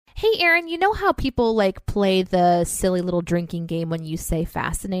Hey, Aaron, you know how people like play the silly little drinking game when you say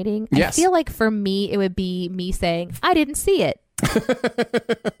fascinating? Yes. I feel like for me, it would be me saying, I didn't see it.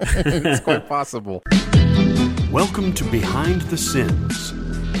 It's quite possible. Welcome to Behind the Sins,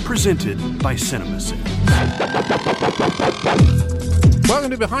 presented by CinemaSins.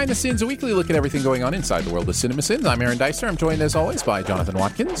 Welcome to Behind the Sins, a weekly look at everything going on inside the world of CinemaSins. I'm Aaron Dicer. I'm joined as always by Jonathan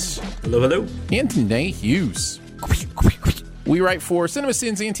Watkins. Hello, hello. And Danae Hughes. We write for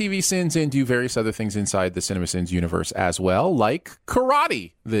CinemaSins and TV Sins and do various other things inside the CinemaSins universe as well, like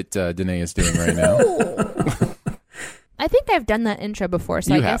karate that Danae is doing right now. I think I've done that intro before,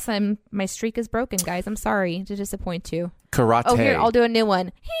 so You I have. guess my streak is broken, guys. I'm sorry to disappoint you. Karate. Oh, here, I'll do a new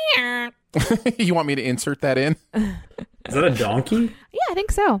one. You want me to insert that in? Is that a donkey? Yeah, I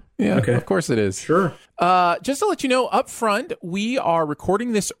think so. Yeah, Okay. Of course it is. Sure. Just to let you know, up front, we are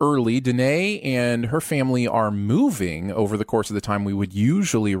recording this early. Danae and her family are moving over the course of the time we would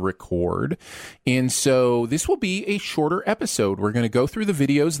usually record. And so this will be a shorter episode. We're going to go through the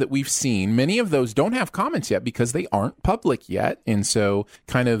videos that we've seen. Many of those don't have comments yet because they aren't public yet. And so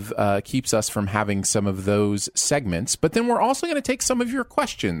kind of keeps us from having some of those segments. But then we're also going to take some of your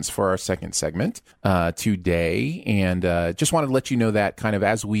questions for our second segment today. And just wanted to let you know that kind of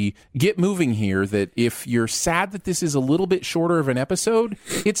as we get moving here, that if you're sad that this is a little bit shorter of an episode,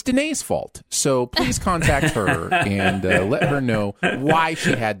 it's Danae's fault. So please contact her and let her know why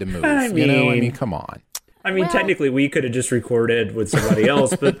she had to move. I mean, come on. Well, technically, we could have just recorded with somebody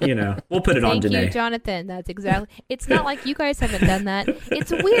else, but, we'll put it on Thank Danae. you, Jonathan. That's exactly. It's not like you guys haven't done that. It's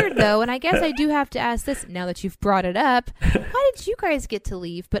weird, though, and I guess I do have to ask this now that you've brought it up. Why did you guys get to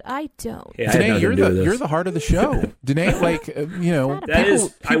leave, but I don't? Yeah, I had Danae, nothing to do with this. you're the heart of the show. Danae, That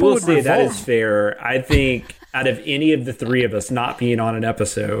is, I will say that is fair. I think out of any of the three of us not being on an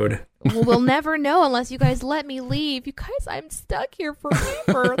episode. Well, we'll never know unless you guys let me leave. You guys, I'm stuck here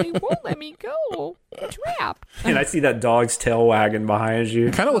forever. They won't let me go. Trap. And I see that dog's tail wagging behind you.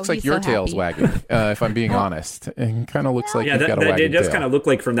 It kind of looks like he's your so tail's happy. wagging, if I'm being honest. It kind of looks like Yeah, you've got a that wagging it does tail. kind of look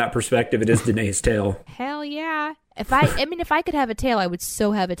like from that perspective, it is Danae's tail. Hell yeah. If I could have a tail, I would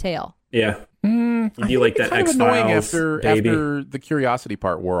so have a tail. Yeah. You'd be like that kind of annoying X-Files baby. after the curiosity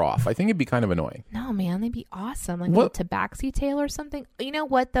part wore off. I think it'd be kind of annoying. No, man, they'd be awesome. Like What- a tabaxi tail or something. You know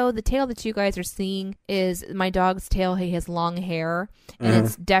what, though? The tail that you guys are seeing is my dog's tail. He has long hair, and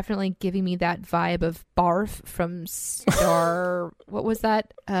it's definitely giving me that vibe of Barf from Star... what was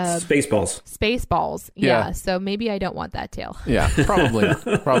that? Spaceballs. Spaceballs. Yeah. Yeah, so maybe I don't want that tail. Yeah,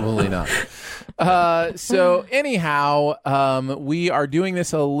 probably not. So anyhow, we are doing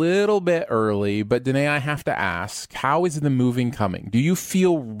this a little bit early, but Danae, I have to ask, how is the moving coming? Do you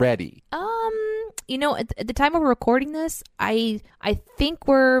feel ready? At the time we're recording this, I think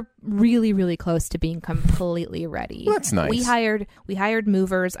we're really, really close to being completely ready. Well, that's nice. We hired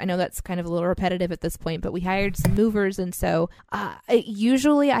movers. I know that's kind of a little repetitive at this point, but we hired some movers, and so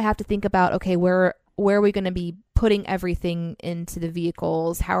usually I have to think about, okay, where are we going to be putting everything into the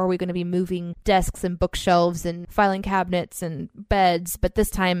vehicles? How are we going to be moving desks and bookshelves and filing cabinets and beds? But this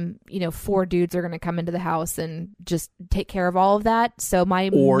time, 4 dudes are going to come into the house and just take care of all of that. So my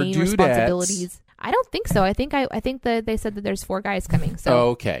main responsibilities. I don't think so. I think that they said that there's 4 guys coming. So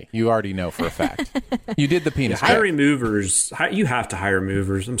Okay, you already know for a fact. You did the penis. Hiring movers. You have to hire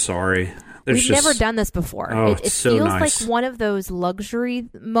movers. I'm sorry. we've never done this before. Oh, It it's so feels nice. like one of those luxury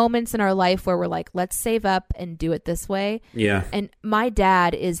moments in our life where we're like, let's save up and do it this way. Yeah. And my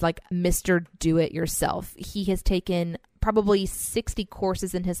dad is like Mr. Do It Yourself. He has taken probably 60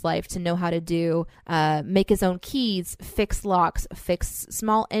 courses in his life to know how to do, make his own keys, fix locks, fix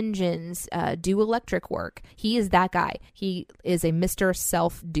small engines, do electric work. He is that guy. He is a Mr.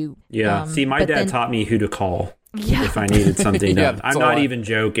 Self-Do. Yeah. See, my but dad then- taught me who to call Yeah. if I needed something Yeah, done. that's I'm a not lot. even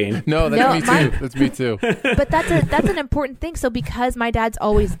joking. No, that's No, me too. That's me too. But that's an important thing. So because my dad's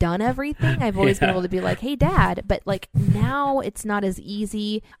always done everything, I've always been able to be like, hey, Dad. But like now it's not as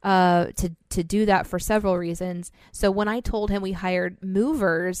easy to do that for several reasons. So when I told him we hired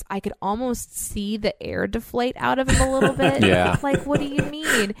movers, I could almost see the air deflate out of him a little bit. Yeah. Like, what do you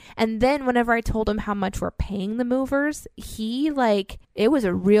mean? And then whenever I told him how much we're paying the movers, it was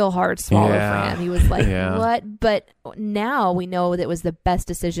a real hard swallow Yeah. for him. He was like, Yeah. what? But now we know that it was the best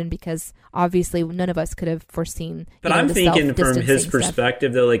decision because obviously none of us could have foreseen. But I'm the thinking from his self-distancing stuff.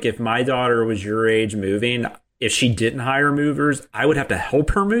 perspective, though, like if my daughter was your age moving, if she didn't hire movers, I would have to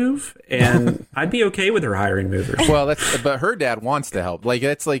help her move, and I'd be okay with her hiring movers. Well, but her dad wants to help. Like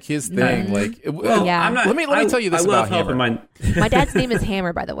that's like his thing. Like, Well, Yeah. I'm not, let me tell you this I love about helping Hammer. My dad's name is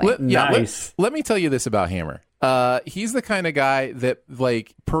Hammer, by the way. Let Nice. me tell you this about Hammer. He's the kind of guy that,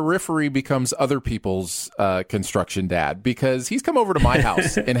 like, periphery becomes other people's construction dad, because he's come over to my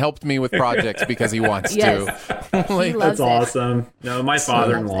house and helped me with projects because he wants Yes. to. He loves That's it. awesome. No, my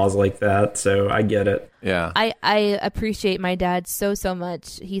father-in-law's like that, so I get it. Yeah. I appreciate my dad so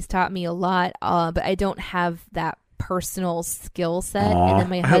much. He's taught me a lot, but I don't have that personal skill set. Aw. And then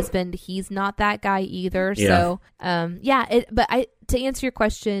my husband, he's not that guy either. Yeah. So, to answer your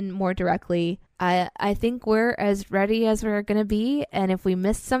question more directly, I think we're as ready as we're going to be. And if we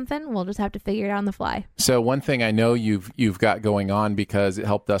miss something, we'll just have to figure it out on the fly. So one thing I know you've got going on, because it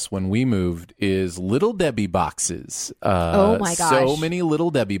helped us when we moved, is Little Debbie boxes. Oh my gosh. So many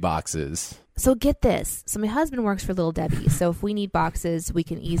Little Debbie boxes. So get this. So my husband works for Little Debbie. So if we need boxes, we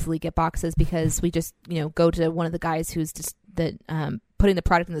can easily get boxes, because we just, go to one of the guys who's just putting the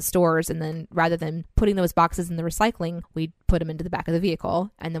product in the stores, and then rather than putting those boxes in the recycling, we put them into the back of the vehicle,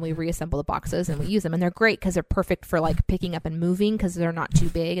 and then we reassemble the boxes and we use them. And they're great because they're perfect for like picking up and moving, because they're not too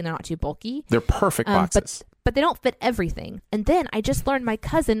big and they're not too bulky. They're perfect boxes. But they don't fit everything. And then I just learned my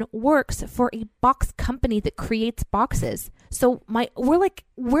cousin works for a box company that creates boxes. So we're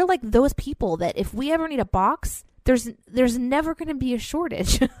like those people that if we ever need a box, there's never going to be a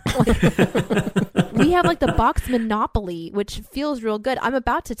shortage. We have like the box monopoly, which feels real good. I'm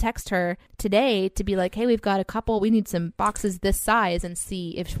about to text her today to be like, hey, we need some boxes this size, and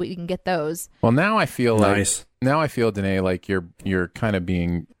see if we can get those. Well, now I feel Nice. Danae, like you're kind of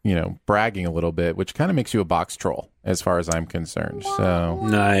being, bragging a little bit, which kind of makes you a box troll as far as I'm concerned. So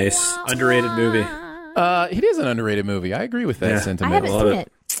Nice. Underrated movie. it is an underrated movie. I agree with that Yeah. I sentiment. haven't Love seen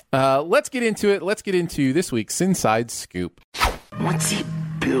it. it. Let's get into it. Let's get into this week's Inside Scoop. What's he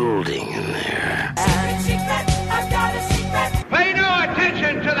building in there? Pay no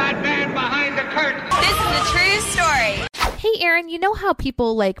attention to that man behind the curtain. This is a true story. Hey, Aaron, you know how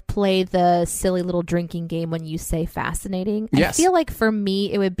people like play the silly little drinking game when you say fascinating? Yes. I feel like for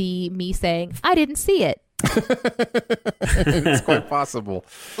me, it would be me saying, I didn't see it. It's quite possible.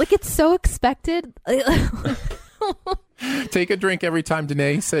 Like, it's so expected. Take a drink every time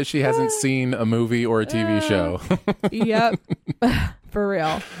Danae says she hasn't seen a movie or a TV show. Yep. For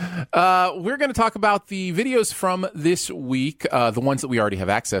real. We're going to talk about the videos from this week, the ones that we already have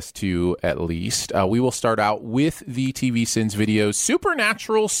access to, at least. We will start out with the TV Sins videos.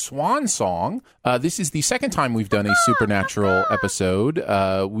 Supernatural Swan Song. This is the second time we've done a Supernatural episode.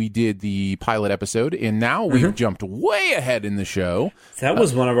 We did the pilot episode, and now we've jumped way ahead in the show. That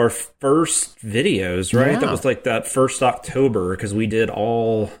was one of our first videos, right? Yeah. That was like that first October, because we did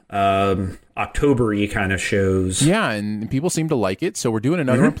all October-y kind of shows. Yeah, and people seem to like it, so we're doing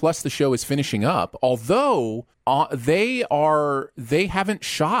another one. Plus, the show is finishing up. Although they haven't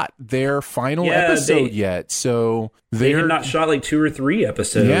shot their final episode yet, so They they're had not shot like 2 or 3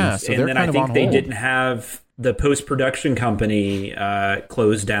 episodes. Yeah, so they're and then kind I of think on they hold. didn't have the post-production company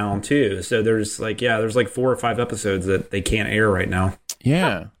closed down too. So there's like 4 or 5 episodes that they can't air right now.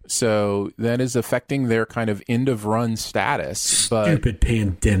 Yeah, so that is affecting their kind of end of run status. But Stupid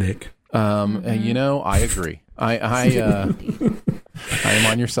pandemic. I agree. I am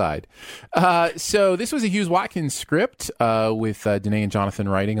on your side. So this was a Hughes Watkins script with Danae and Jonathan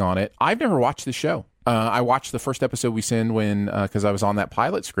writing on it. I've never watched the show. I watched the first episode we sent because I was on that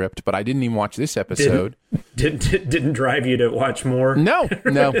pilot script, but I didn't even watch this episode. Didn't drive you to watch more? No,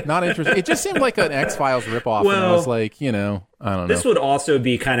 not interested. It just seemed like an X-Files ripoff, and I was like, I don't know. This would also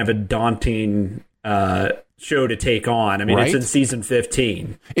be kind of a daunting show to take on. I mean, Right? it's in season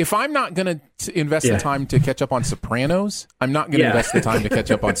 15. If I'm not going to invest the time to catch up on Sopranos, I'm not going to invest the time to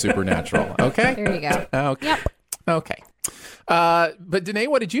catch up on Supernatural. Okay? There you go. Okay. Yep. Okay. But Danae,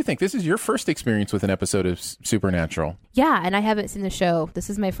 what did you think? This is your first experience with an episode of Supernatural. Yeah, and I haven't seen the show. This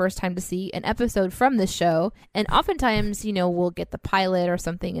is my first time to see an episode from this show. And oftentimes, we'll get the pilot or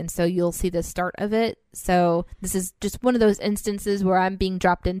something, and so you'll see the start of it. So this is just one of those instances where I'm being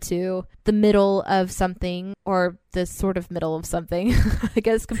dropped into the middle of something, or the sort of middle of something. I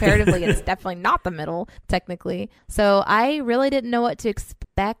guess comparatively, it's definitely not the middle, technically. So I really didn't know what to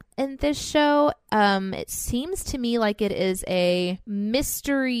expect in this show. It seems to me like it is a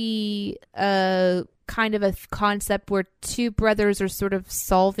mystery kind of a concept where two brothers are sort of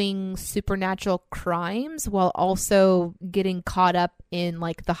solving supernatural crimes while also getting caught up in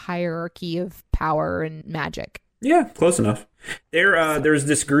like the hierarchy of power and magic. Yeah, close enough. There's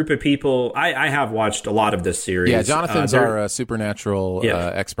this group of people. I have watched a lot of this series. Yeah, Jonathan's our Supernatural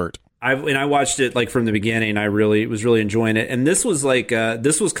expert. I watched it like from the beginning. I was really enjoying it. And this was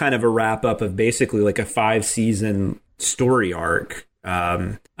kind of a wrap up of basically like a 5-season story arc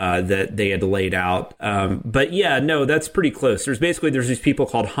that they had laid out. But yeah, no, that's pretty close. There's these people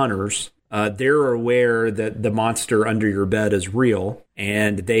called hunters. they're aware that the monster under your bed is real,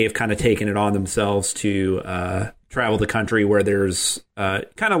 and they have kind of taken it on themselves to travel the country where there's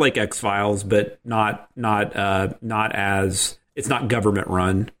kind of like X-Files, but not as it's not government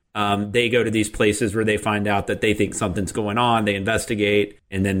run. They go to these places where they find out that they think something's going on. They investigate,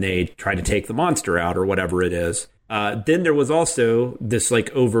 and then they try to take the monster out or whatever it is. Then there was also this like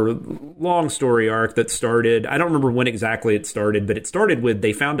over long story arc that started. I don't remember when exactly it started, but it started with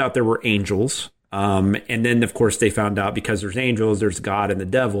they found out there were angels. And then, of course, they found out because there's angels, there's God and the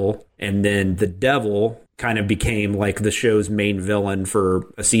devil. And then the devil kind of became like the show's main villain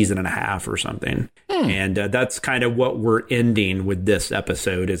for a season and a half or something. And that's kind of what we're ending with this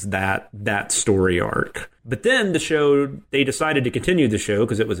episode is that story arc. But then the show, they decided to continue the show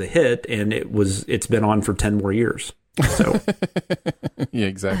because it was a hit, and it's been on for 10 more years. So yeah,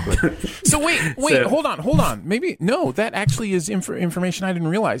 exactly. So wait, hold on. Maybe no, that actually is information I didn't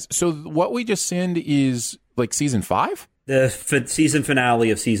realize. So what we just sent is like season 5? The season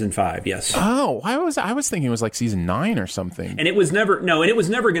finale of season 5, yes. Oh, I was thinking it was like season 9 or something. And it was never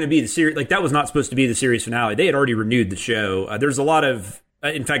going to be the series. Like that was not supposed to be the series finale. They had already renewed the show. There's a lot of.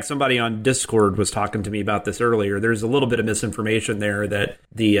 In fact, somebody on Discord was talking to me about this earlier. There's a little bit of misinformation there that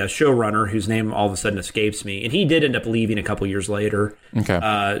the showrunner, whose name all of a sudden escapes me, and he did end up leaving a couple years later. Okay.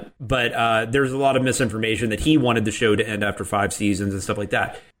 But there's a lot of misinformation that he wanted the show to end after 5 seasons and stuff like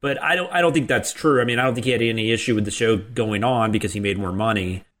that. But I don't think that's true. I mean, I don't think he had any issue with the show going on because he made more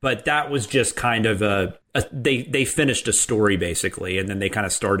money. But that was just kind of they finished a story basically, and then they kind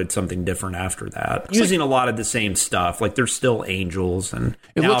of started something different after that, using a lot of the same stuff. Like there's still angels, and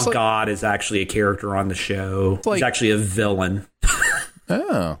now God is actually a character on the show. He's actually a villain.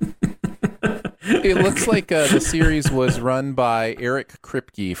 Oh. It looks like the series was run by Eric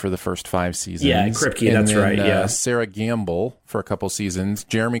Kripke for the first 5 seasons. Yeah, Kripke, that's right. Yeah, Sarah Gamble for a couple seasons,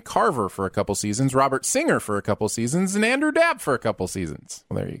 Jeremy Carver for a couple seasons, Robert Singer for a couple seasons, and Andrew Dabb for a couple seasons.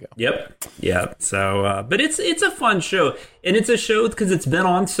 Well, there you go. Yep. Yeah. So, but it's a fun show, and it's a show because it's been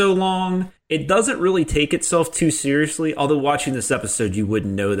on so long. It doesn't really take itself too seriously. Although watching this episode, you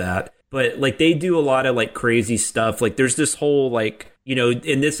wouldn't know that. But like they do a lot of like crazy stuff. Like there's this whole like. You know,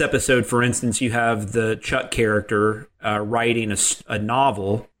 in this episode, for instance, you have the Chuck character writing a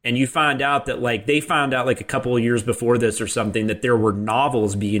novel, and you find out that, like, they found out, like, a couple of years before this or something, that there were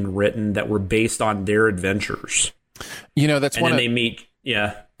novels being written that were based on their adventures. You know, that's they meet.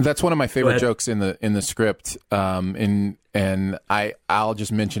 Yeah. That's one of my favorite jokes in the script. And I'll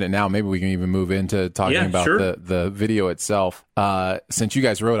just mention it now. Maybe we can even move into talking about the video itself. Since you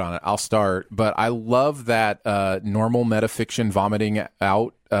guys wrote on it, I'll start. But I love that normal metafiction vomiting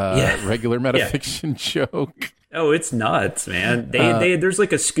out regular metafiction joke. Oh, it's nuts, man. They there's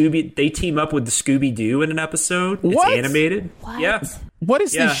like a Scooby. They team up with the Scooby-Doo in an episode. What? It's animated. What? Yeah. What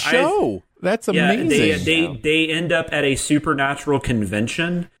is this show? That's amazing. They end up at a supernatural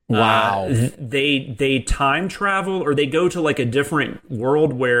convention. Wow. They time travel, or they go to like a different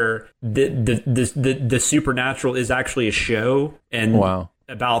world where the supernatural is actually a show and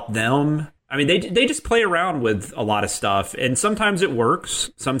about them. I mean, they just play around with a lot of stuff, and sometimes it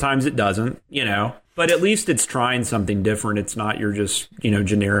works, sometimes it doesn't, you know. But at least it's trying something different. It's not your just, you know,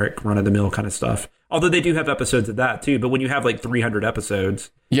 generic run-of-the-mill kind of stuff. Although they do have episodes of that, too. But when you have like 300 episodes,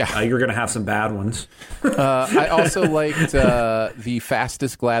 you're going to have some bad ones. I also liked the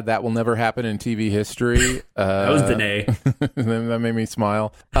fastest glad that will never happen in TV history. That was Danae. That made me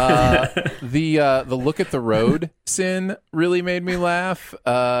smile. The look at the road sin really made me laugh.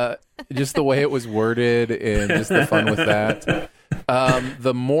 Just the way it was worded and just the fun with that.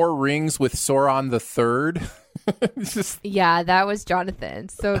 The more rings with Sauron the Third. Yeah, that was Jonathan.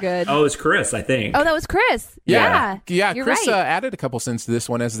 So good. Oh, it was Chris, I think. Oh, that was Chris. Yeah. You're Chris right. Added a couple sins to this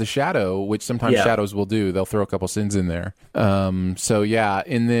one as the shadow, which sometimes shadows will do. They'll throw a couple sins in there. So yeah,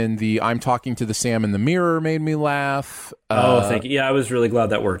 and then the I'm talking to the Sam in the mirror made me laugh. Thank you. Yeah, I was really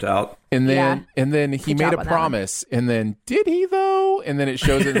glad that worked out. And then he made a promise, and then did he though? And then it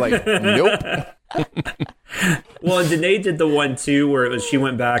shows it like nope. Well, and Danae did the one too where it was she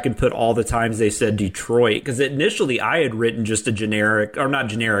went back and put all the times they said Detroit, because initially I had written just a generic, or not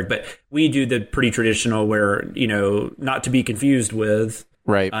generic, but we do the pretty traditional where, you know, not to be confused with.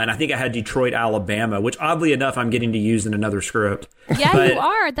 Right. And I think I had Detroit, Alabama, which oddly enough I'm getting to use in another script. Yeah, you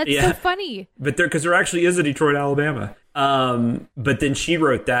are. That's so funny. But because there actually is a Detroit, Alabama. But then she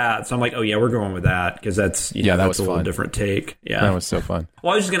wrote that, so I'm like, oh yeah, we're going with that because that's that was a little different take. Yeah, that was so fun.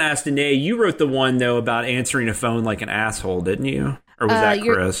 Well, I was just gonna ask Danae, you wrote the one though about answering a phone like an asshole, didn't you? Or was that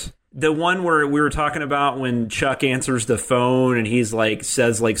Chris? The one where we were talking about when Chuck answers the phone and he's like,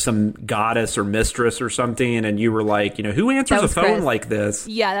 says like some goddess or mistress or something. And you were like, who answers a phone Chris. like this?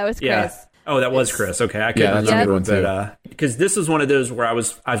 Yeah, that was Chris. Yeah. Oh, that was Chris. Okay, I couldn't that's a good remember, one, too. but because this is one of those where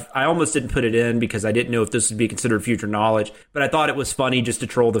I almost didn't put it in because I didn't know if this would be considered future knowledge, but I thought it was funny just to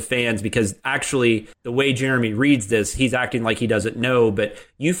troll the fans because actually the way Jeremy reads this, he's acting like he doesn't know, but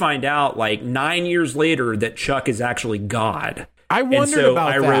you find out like 9 years later that Chuck is actually God. I wondered and so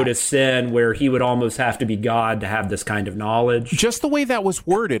about I that. wrote a sin where he would almost have to be God to have this kind of knowledge. Just the way that was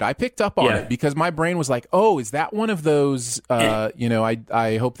worded, I picked up on Yeah. it because my brain was like, "Oh, is that one of those?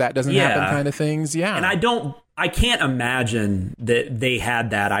 I hope that doesn't happen kind of things." Yeah, And I can't imagine that they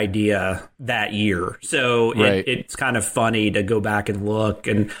had that idea that year. So Right. it's kind of funny to go back and look.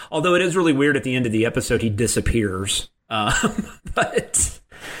 And although it is really weird at the end of the episode, he disappears. But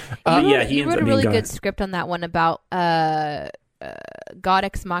yeah, he You ends wrote up a being really God. good script on that one about God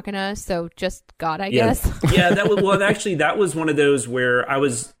ex machina, so just God, I guess. Yeah, that was actually that was one of those where I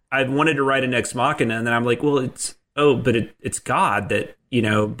wanted to write an ex machina, and then I'm like, well, it's God that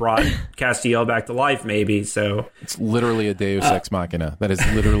brought Castiel back to life, maybe. So it's literally a Deus ex machina. That is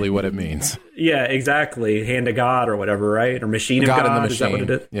literally what it means. yeah, exactly, hand of God or whatever, right? Or machine of God God. in the Is that what it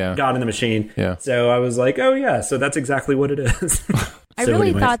machine. is? Yeah. God in the machine. Yeah. So I was like, oh yeah, so that's exactly what it is. I So really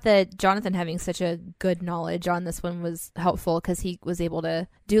anyways. thought that Jonathan having such a good knowledge on this one was helpful because he was able to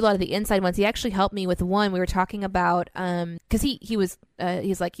do a lot of the inside ones. He actually helped me with one we were talking about because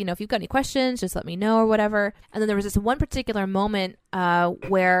he's like, if you've got any questions, just let me know or whatever. And then there was this one particular moment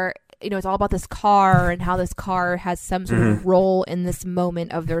where it's all about this car and how this car has some sort of role in this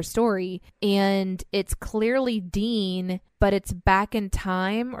moment of their story. And it's clearly Dean, but it's back in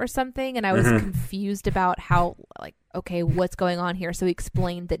time or something. And I was confused about how, like, okay, what's going on here? So he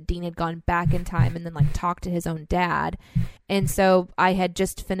explained that Dean had gone back in time and then like talked to his own dad. And so I had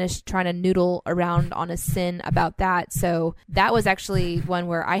just finished trying to noodle around on a sin about that. So that was actually one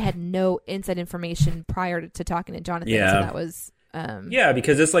where I had no inside information prior to talking to Jonathan. Yeah. So that was... Yeah,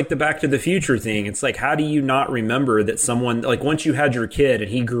 because it's like the Back to the Future thing. It's like, how do you not remember that someone, like once you had your kid and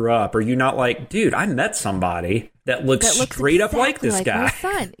he grew up, are you not like, dude, I met somebody that looks straight up like this exactly guy?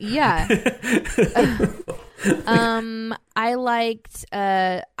 my son. Yeah. I liked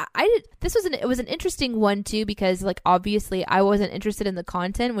it was an interesting one too because like obviously I wasn't interested in the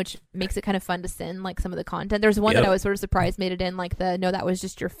content, which makes it kind of fun to sin like some of the content. There's one that I was sort of surprised made it in, like no, that was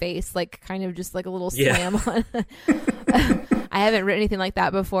just your face, like kind of just like a little slam on I haven't written anything like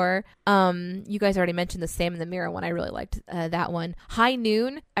that before. You guys already mentioned the Sam in the Mirror one. I really liked that one. High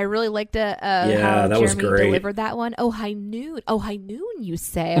Noon. I really liked how that was Jeremy great. delivered that one. Oh, High Noon. Oh, High Noon, you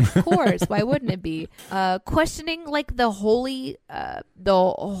say. Of course. Why wouldn't it be? Questioning like the holy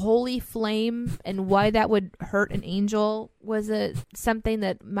flame and why that would hurt an angel was something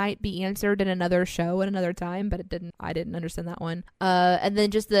that might be answered in another show at another time, but I didn't understand that one. And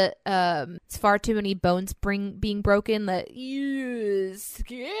then just the it's far too many bones being broken that you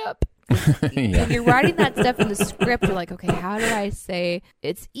skip. Yeah. When you're writing that stuff in the script, you're like, okay, how do I say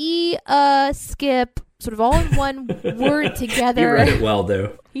it's skip, sort of all in one word together. You read it well,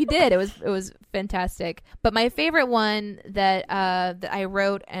 though. He did. It was fantastic. But my favorite one that I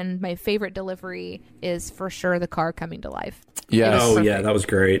wrote and my favorite delivery is for sure the car coming to life. Yes. Oh, perfect. yeah, that was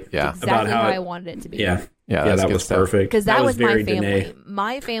great. Yeah. Exactly how I wanted it to be. Yeah. Yeah, Yeah, that's that good was stuff. perfect. Because that was my very family. Danae.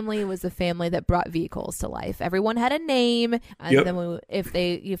 My family was the family that brought vehicles to life. Everyone had a name, and Yep. then if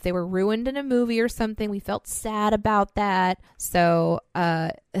they were ruined in a movie or something, we felt sad about that. So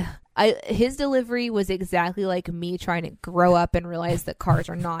his delivery was exactly like me trying to grow up and realize that cars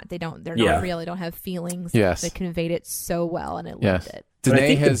are not. They're Yeah. not real. They don't have feelings. Yes. They conveyed it so well, and I loved Yes. it. But I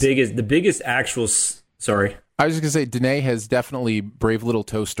Danae think has. the biggest actual. Sorry. I was just gonna say, Danae has definitely brave little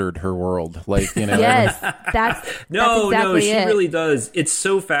toastered her world. Like, Yes, that's exactly she it. really does. It's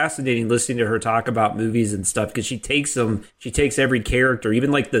so fascinating listening to her talk about movies and stuff because she takes every character,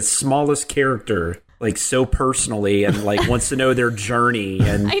 even like the smallest character, like so personally and like wants to know their journey.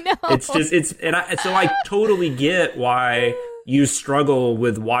 And I know. so I totally get why you struggle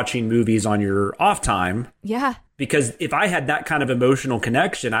with watching movies on your off time. Yeah. Because if I had that kind of emotional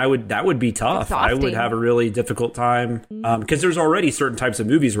connection, that would be tough. I would Exhausting. have a really difficult time because there's already certain types of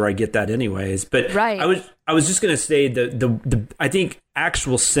movies where I get that anyways. But Right. I was just going to say the I think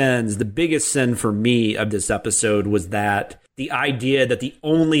actual sins, the biggest sin for me of this episode was that the idea that the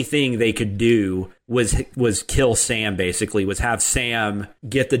only thing they could do was kill Sam, basically, was have Sam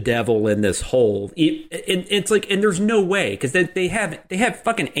get the devil in this hole. It's like, and there's no way because they have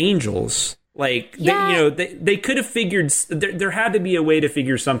fucking angels Like, Yeah. they could have figured, there had to be a way to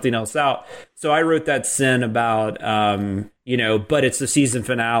figure something else out. So I wrote that sin about, but it's the season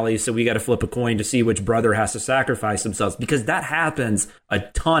finale, so we got to flip a coin to see which brother has to sacrifice themselves, because that happens a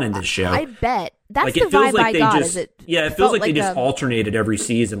ton in this show. I bet. That's Like, the it feels vibe like I they got. just, it feels felt like they just a- alternated every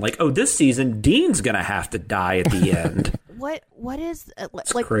season. Like, oh, this season, Dean's going to have to die at the end. What is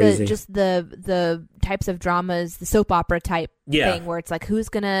like crazy. the types of dramas, the soap opera type Yeah. thing where it's like, who's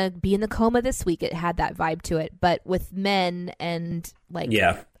gonna be in the coma this week? It had that vibe to it, but with men and like,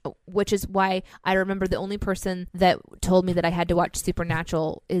 Yeah. which is why I remember the only person that told me that I had to watch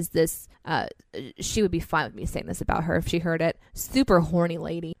Supernatural is this. She would be fine with me saying this about her if she heard it. Super horny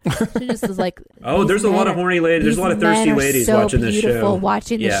lady. She just was like, Oh, "These there's a lot men of horny ladies. There's a these lot of men thirsty are ladies so watching this beautiful show.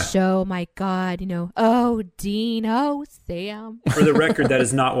 Watching Yeah. this show, my God, oh Dean, oh Sam. For the record, that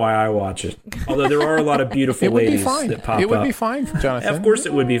is not why I watch it. Although there are a lot of beautiful It would be ladies fine. that pop up. It would be fine, Jonathan. Of course,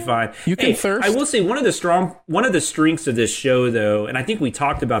 it would be fine. You can thirst. I will say one of the strengths of this show, though, and I think we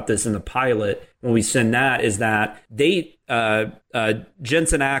talked about this in the pilot when we send that, is that they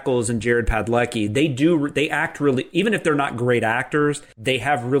Jensen Ackles and Jared Padalecki, they act really, even if they're not great actors, they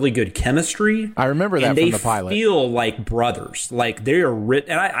have really good chemistry. I remember that and from they the pilot. feel like brothers. Like they are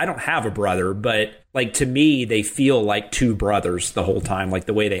and I don't have a brother, but like to me, they feel like two brothers the whole time, like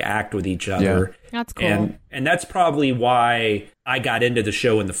the way they act with each other. Yeah. That's cool. And that's probably why I got into the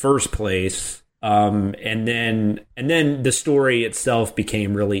show in the first place. And then the story itself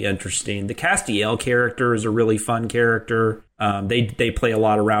became really interesting. The Castiel character is a really fun character. They play a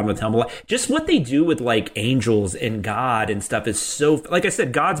lot around with him. Just what they do with like angels and God and stuff is so, like I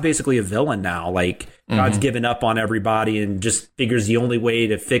said, God's basically a villain now. Like God's given up on everybody and just figures the only way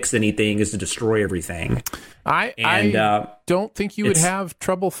to fix anything is to destroy everything. I don't think you would have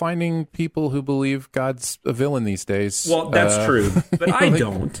trouble finding people who believe God's a villain these days. Well, that's true, but I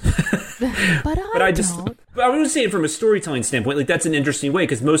don't. But I don't. But I would say it from a storytelling standpoint, like that's an interesting way,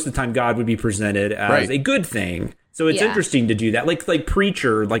 because most of the time God would be presented as a good thing. So it's interesting to do that. Like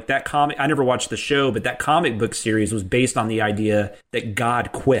Preacher, like that comic, I never watched the show, but that comic book series was based on the idea that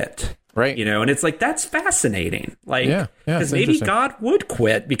God quit. Right. And it's like, that's fascinating. Like, because maybe interesting. God would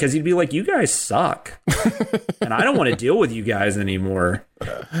quit because he'd be like, you guys suck. And I don't want to deal with you guys anymore.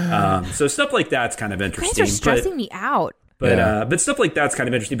 So stuff like that's kind of You interesting. guys are stressing me out. But stuff like that's kind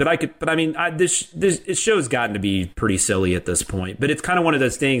of interesting. This show's gotten to be pretty silly at this point. But it's kind of one of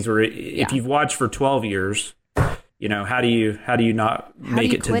those things where if you've watched for 12 years, how do you not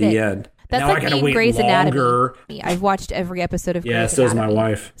make it to the end? That's now like I gotta me in wait Grey's longer. Anatomy. I've watched every episode of Grey's Anatomy. Yeah, so is my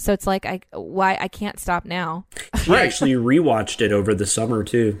wife. So it's like I can't stop now. She actually rewatched it over the summer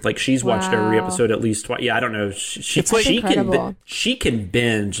too. Like she's watched every episode at least twice. Yeah, I don't know. She can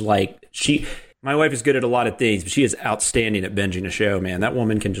binge like she. My wife is good at a lot of things, but she is outstanding at binging a show, man. That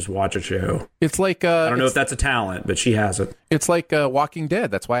woman can just watch a show. It's like I don't know if that's a talent, but she has it. It's like Walking Dead.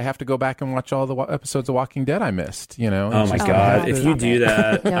 That's why I have to go back and watch all the episodes of Walking Dead I missed. Oh my God! If you do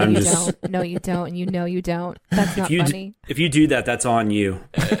that, no, you don't. No, you don't. And you don't. That's not funny. If you do that, that's on you.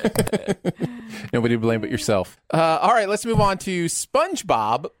 Nobody to blame but yourself. All right, let's move on to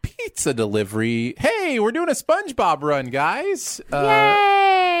SpongeBob pizza delivery. Hey, we're doing a SpongeBob run, guys.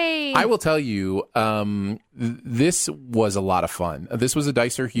 Yay! I will tell you, this was a lot of fun. This was a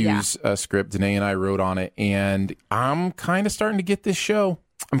Dicer Hughes script. Danae and I wrote on it, and I'm kind of starting to get this show.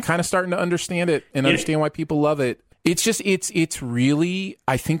 I'm kind of starting to understand it and understand why people love it. It's just, it's really,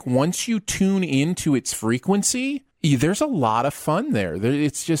 I think once you tune into its frequency, there's a lot of fun there.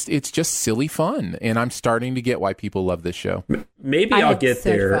 It's just silly fun, and I'm starting to get why people love this show. Maybe I'll get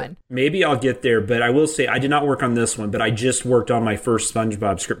there. Fun. Maybe I'll get there, but I will say I did not work on this one, but I just worked on my first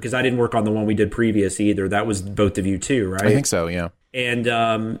SpongeBob script because I didn't work on the one we did previous either. That was both of you too, right? I think so, yeah. And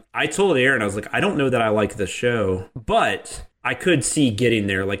I told Aaron, I was like, I don't know that I like the show, but I could see getting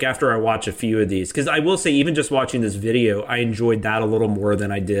there, like after I watch a few of these. Because I will say, even just watching this video, I enjoyed that a little more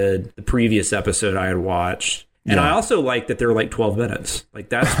than I did the previous episode I had watched. And I also like that they're like 12 minutes. Like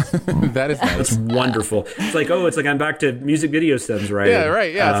that's that is nice. That's wonderful. It's like, it's like I'm back to music video stems, right? Yeah,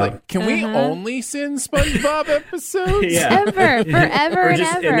 right. Yeah, it's like, can we only send SpongeBob episodes? Yeah. Ever, forever, and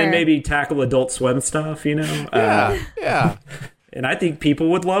ever. And then maybe tackle Adult Swim stuff, Yeah. And I think people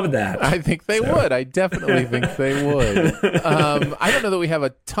would love that. I think they would. I definitely think they would. I don't know that we have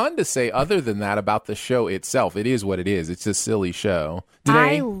a ton to say other than that about the show itself. It is what it is. It's a silly show.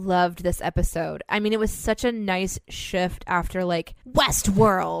 I loved this episode. I mean, it was such a nice shift after like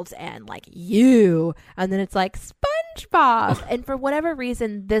Westworld and like You, and then it's like SpongeBob. SpongeBob. And for whatever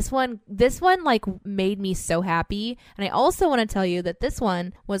reason, this one like made me so happy. And I also want to tell you that this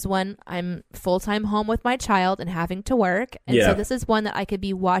one was when I'm full-time home with my child and having to work. And so this is one that I could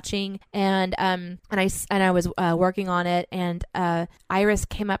be watching, and I was working on it, and Iris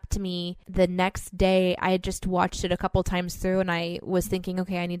came up to me the next day. I had just watched it a couple times through, and I was thinking,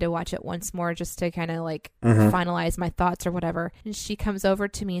 okay, I need to watch it once more just to kind of like finalize my thoughts or whatever. And she comes over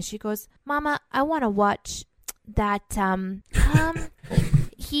to me and she goes, Mama, I want to watch that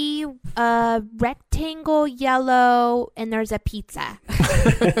he rectangle yellow and there's a pizza.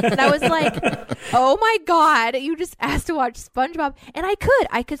 And I was like, oh my God, you just asked to watch SpongeBob. And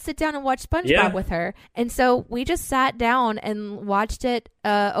I could sit down and watch SpongeBob with her. And so we just sat down and watched it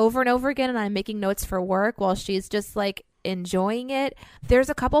over and over again, and I'm making notes for work while she's just like enjoying it.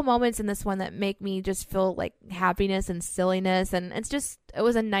 There's a couple moments in this one that make me just feel like happiness and silliness, and it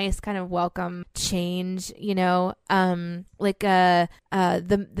was a nice kind of welcome change, you know, like the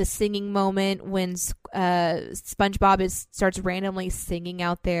singing moment when SpongeBob starts randomly singing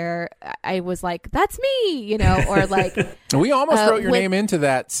out there. I was like, that's me, you know, or like we almost wrote your name into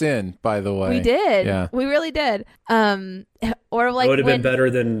that sin, by the way. We did. Yeah. We really did. Or like it would have been better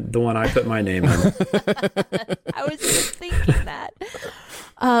than the one I put my name in. I was just thinking that.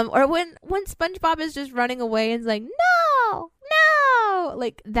 Or when SpongeBob is just running away and is like, no,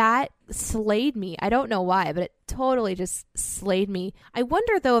 like that slayed me. I don't know why, but it totally just slayed me. I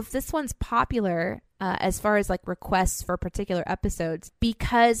wonder though if this one's popular as far as like requests for particular episodes,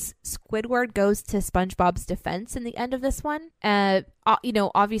 because Squidward goes to SpongeBob's defense in the end of this one. You know,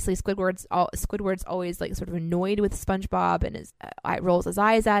 obviously Squidward's always like sort of annoyed with SpongeBob and rolls his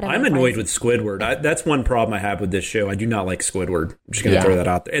eyes at him. I'm annoyed with Squidward. That's one problem I have with this show. I do not like Squidward. I'm just going to throw that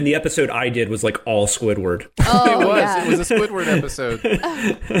out there. And the episode I did was like all Squidward. Oh, It was a Squidward episode.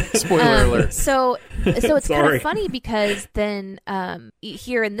 Spoiler alert. So it's kind of funny because then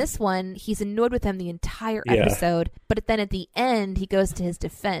here in this one, he's annoyed with him the entire episode, but then at the end he goes to his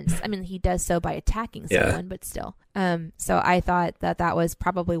defense. I mean, he does so by attacking someone, but still. So I thought that was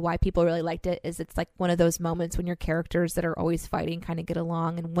probably why people really liked it, is it's like one of those moments when your characters that are always fighting kind of get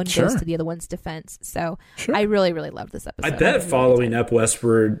along and one goes to the other one's defense. So I really, really loved this episode. I bet following up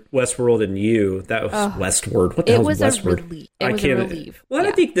Westworld and You, that was Westward. What the hell is Westward? It was a relief. Well,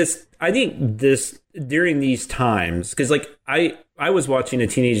 I think this during these times, because like I was watching a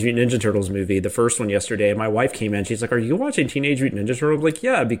Teenage Mutant Ninja Turtles movie, the first one yesterday, and my wife came in. She's like, "Are you watching Teenage Mutant Ninja Turtles?" I'm like,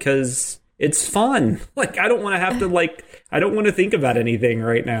 yeah, because it's fun. Like, I don't want to have to I don't want to think about anything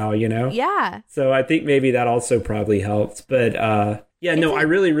right now, you know? Yeah. So I think maybe that also probably helps. But I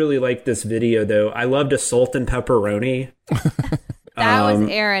really, really like this video though. I loved a salt and pepperoni. That was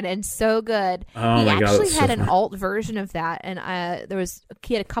Aaron, and so good. Oh he my God, actually had an alt version of that, and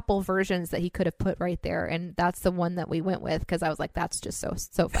he had a couple versions that he could have put right there, and that's the one that we went with because I was like, that's just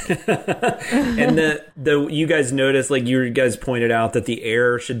so funny. And the you guys noticed, like you guys pointed out that the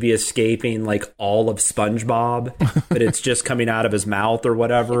air should be escaping like all of SpongeBob, but it's just coming out of his mouth or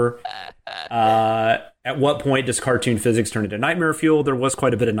whatever. At what point does cartoon physics turn into nightmare fuel? There was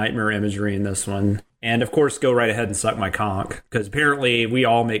quite a bit of nightmare imagery in this one. And of course, go right ahead and suck my conch, because apparently we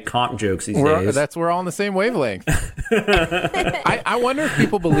all make conch jokes these days. We're all on the same wavelength. I wonder if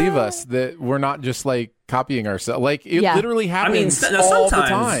people believe us that we're not just like copying ourselves. Like it literally happens all the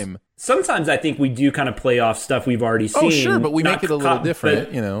time. Sometimes I think we do kind of play off stuff we've already seen. Oh, sure, but we make it a little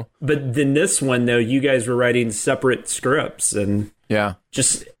different, you know. But then this one, though, you guys were writing separate scripts and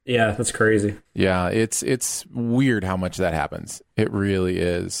that's crazy. Yeah, it's weird how much that happens. It really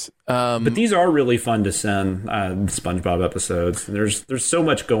is. But these are really fun to send SpongeBob episodes. And there's so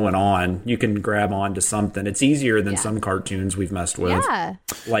much going on. You can grab onto something. It's easier than some cartoons we've messed with,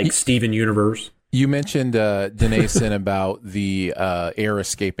 like Steven Universe. You mentioned Danae Sin about the air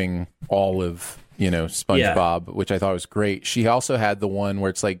escaping all of SpongeBob, which I thought was great. She also had the one where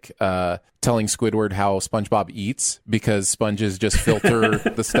it's like telling Squidward how SpongeBob eats because sponges just filter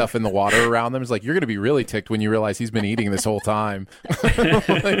the stuff in the water around them. It's like, you're going to be really ticked when you realize he's been eating this whole time.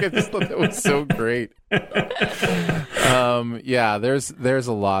 I just thought that was so great. There's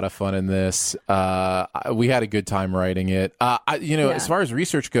a lot of fun in this. We had a good time writing it. As far as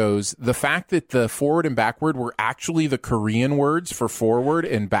research goes, the fact that the forward and backward were actually the Korean words for forward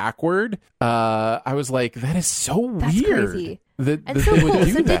and backward, I was like, that is so weird. That's crazy. And so cool.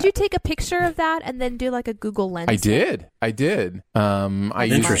 So did you take a picture of that and then do like a Google Lens? I did.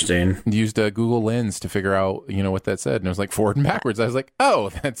 Interesting. Used a Google Lens to figure out, what that said. And it was like forward and backwards. I was like, oh,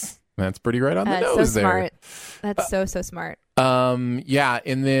 that's pretty right on the nose so there. Smart. That's so smart. Yeah,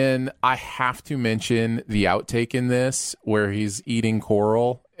 and then I have to mention the outtake in this where he's eating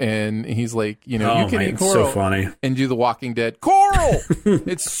coral and he's like, you can eat it's coral so funny. and do the Walking Dead coral.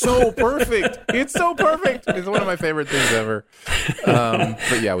 It's so perfect. It's so perfect. It's one of my favorite things ever.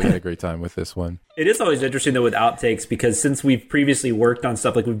 But yeah, we had a great time with this one. It is always interesting though with outtakes because since we've previously worked on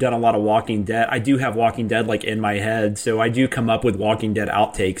stuff like we've done a lot of Walking Dead, I do have Walking Dead like in my head, so I do come up with Walking Dead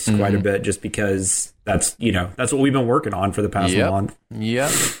outtakes quite a bit just because that's what we've been working on for the past month.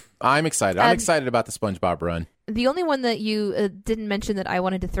 Yep. I'm excited. I'm excited about the SpongeBob run. The only one that you didn't mention that I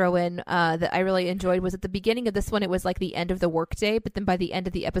wanted to throw in that I really enjoyed was at the beginning of this one, it was like the end of the workday, but then by the end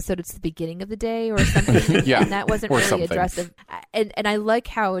of the episode, it's the beginning of the day or something. Yeah. And that wasn't Or really something. addressive. And I like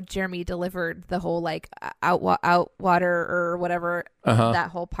how Jeremy delivered the whole like out water or whatever.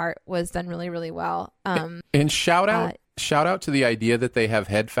 That whole part was done really, really well. And shout out to the idea that they have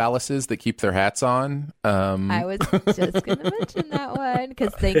head phalluses that keep their hats on. I was just going to mention that one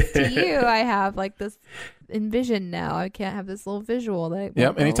because thanks to you, I have like this envision now. I can't have this little visual that.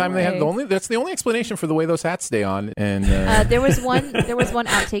 Yep. Anytime they have that's the only explanation for the way those hats stay on. And there was one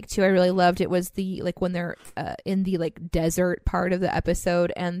outtake too I really loved. It was the like when they're in the like desert part of the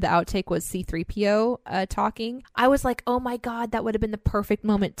episode, and the outtake was C-3PO talking. I was like, oh my god, that would have been the perfect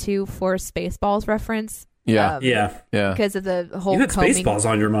moment too for Spaceballs reference. Yeah. Yeah. Because of the whole You had combing. Spaceballs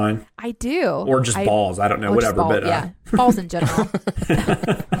on your mind. I do. Or just balls. I don't know. Or just Whatever. ball, yeah. Balls in general.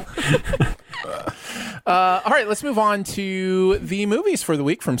 all right, let's move on to the movies for the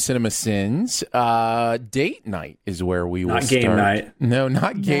week from Cinema Sins. Date night is where we will Not start. game night. No,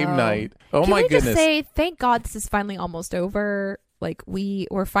 not game night. Oh my Can we goodness. just say, thank God this is finally almost over. Like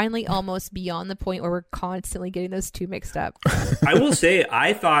we're finally almost beyond the point where we're constantly getting those two mixed up. I will say,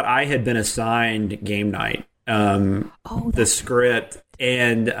 I thought I had been assigned game night. The script,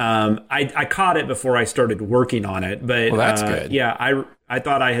 and I caught it before I started working on it. But Well, that's good. Yeah, I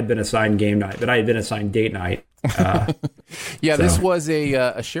thought I had been assigned game night, but I had been assigned date night. Yeah, this was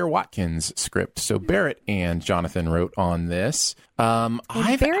a Cher Watkins script. So Barrett and Jonathan wrote on this. And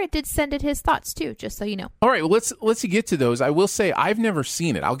Barrett did send it his thoughts too, just so you know. All right, well, let's get to those. I will say I've never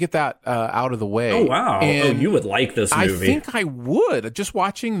seen it. I'll get that out of the way. Oh wow! And you would like this movie. I think I would. Just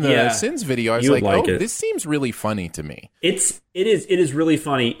watching the Sins video, I was you like, would like it. This seems really funny to me. It is really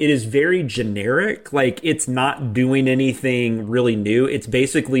funny. It is very generic. Like, it's not doing anything really new. It's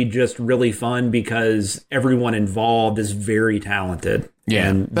basically just really fun because everyone involved is very talented. Yeah,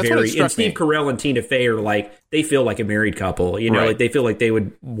 and that's what it struck Steve me. Carell and Tina Fey are like, they feel like a married couple. Right. Like they feel like they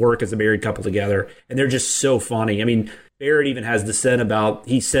would work as a married couple together, and they're just so funny. I mean, Barrett even has the sin about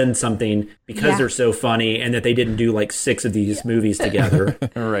he sends something because they're so funny, and that they didn't do like 6 of these movies together.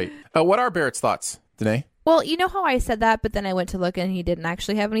 All right. What are Barrett's thoughts, Danae? Well, you know how I said that, but then I went to look and he didn't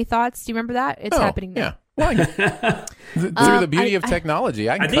actually have any thoughts. Do you remember that? It's happening now. Yeah. Well, through the beauty of technology,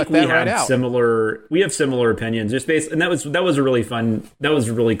 I can I think cut that we right have out. similar opinions, just based, and that was a really fun. That was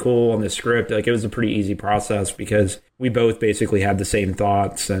really cool on the script. Like, it was a pretty easy process because we both basically had the same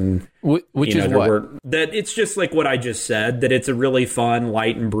thoughts, and Which is what? That it's just like what I just said. That it's a really fun,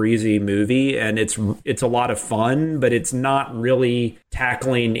 light and breezy movie, and it's a lot of fun, but it's not really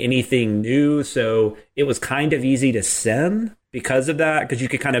tackling anything new. So it was kind of easy to send because of that, because you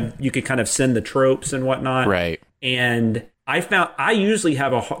could kind of send the tropes and whatnot, Right. And I found I usually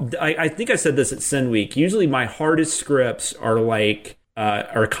have I think I said this at Sin Week. Usually my hardest scripts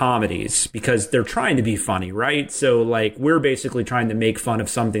are comedies because they're trying to be funny, right? So like we're basically trying to make fun of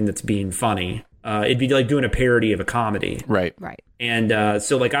something that's being funny. It'd be like doing a parody of a comedy, Right. and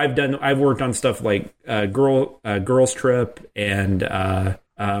so like I've worked on stuff like Girls Trip and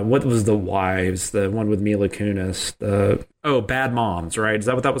what was The Wives, the one with Mila Kunis, Bad Moms, right? Is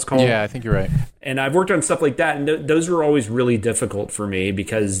that what that was called? Yeah, I think you're right. And I've worked on stuff like that, and those were always really difficult for me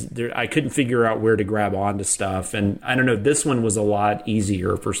because I couldn't figure out where to grab onto stuff. And I don't know, this one was a lot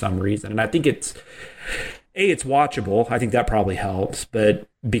easier for some reason. And I think it's watchable. I think that probably helps. But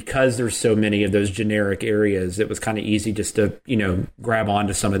because there's so many of those generic areas, it was kind of easy just to, grab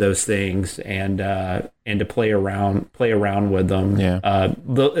onto some of those things and to play around with them. Yeah.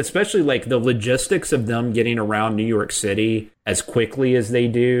 Especially like the logistics of them getting around New York City as quickly as they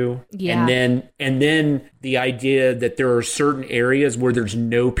do. Yeah. And then the idea that there are certain areas where there's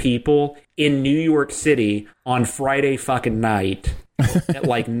no people in New York City on Friday fucking night. at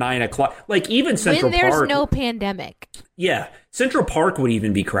like 9 o'clock. Like even Central when there's Park. no pandemic. Yeah, Central Park would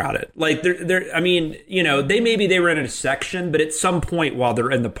even be crowded. Like I mean, you know, they were in a section, but at some point while they're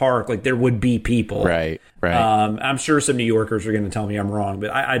in the park, like there would be people. Right. I'm sure some New Yorkers are going to tell me I'm wrong,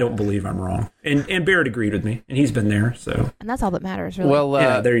 but I don't believe I'm wrong. And Barrett agreed with me, and he's been there. So, And that's all that matters, really. Well,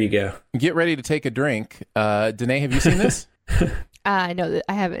 yeah, there you go. get ready to take a drink. Danae, have you seen this? I know that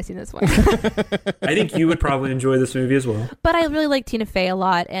I haven't seen this one. I think you would probably enjoy this movie as well. But I really like Tina Fey a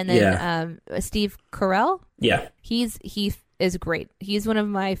lot. And then Steve Carell, Yeah. he is great. He's one of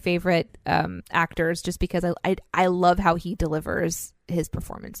my favorite actors just because I love how he delivers his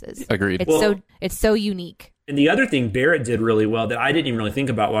performances. Agreed. It's so unique. And the other thing Barrett did really well that I didn't even really think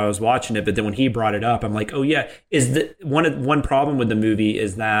about while I was watching it, but then when he brought it up, I'm like, oh yeah, is that one problem with the movie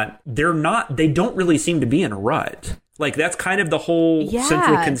is that they don't really seem to be in a rut. Like that's kind of the whole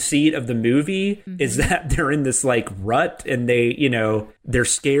central conceit of the movie is that they're in this like rut and they're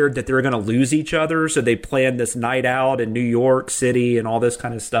scared that they're going to lose each other. So they plan this night out in New York City and all this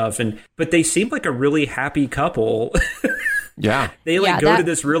kind of stuff. But they seem like a really happy couple. Yeah. They go to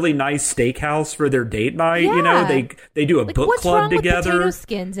this really nice steakhouse for their date night. You know, they do a book club together. What's wrong with potato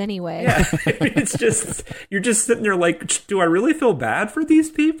skins anyway? Yeah. It's just, you're just sitting there like, do I really feel bad for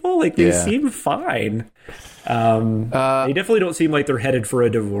these people? Like they seem fine. They definitely don't seem like they're headed for a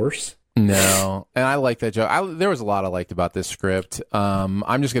divorce. No, and I like that joke. There was a lot I liked about this script.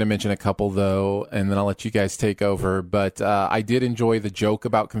 I'm just going to mention a couple, though, and then I'll let you guys take over. But I did enjoy the joke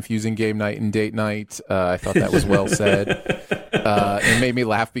about confusing game night and date night. I thought that was well said. It made me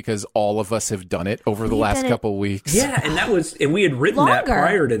laugh because all of us have done it over the last couple weeks. Yeah, and we had written that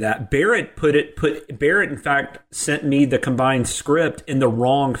prior to that. Barrett Barrett, in fact, sent me the combined script in the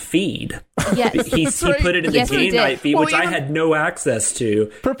wrong feed. Yes. He put it in the game night feed, which I even had no access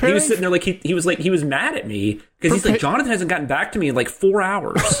to. He was sitting there like he was mad at me because he's like, Jonathan hasn't gotten back to me in like 4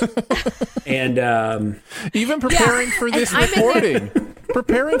 hours. And even preparing for this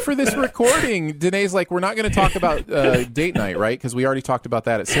recording, Danae's like, we're not going to talk about date night, right? Because we already talked about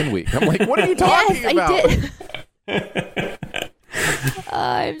that at Sin Week. I'm like, what are you talking about? I did.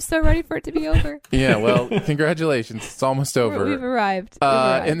 I'm so ready for it to be over. Yeah, well, congratulations. It's almost over. We've arrived.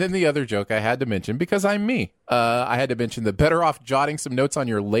 And then the other joke I had to mention, because I'm me, I had to mention the better off jotting some notes on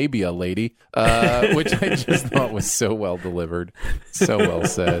your labia, lady, which I just thought was so well delivered. So well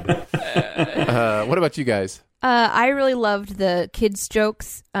said. What about you guys? I really loved the kids'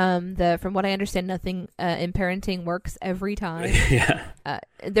 jokes. From what I understand, nothing in parenting works every time. Yeah.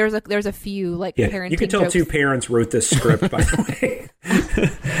 There's a few like parenting. You can tell jokes. two parents wrote this script, by the way.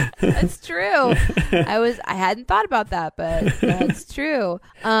 That's true. I hadn't thought about that, but that's true.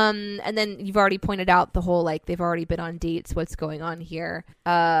 And then you've already pointed out the whole like they've already been on dates. What's going on here?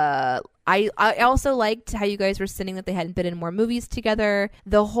 I also liked how you guys were saying that they hadn't been in more movies together.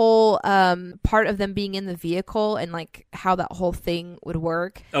 The whole part of them being in the vehicle and like how that whole thing would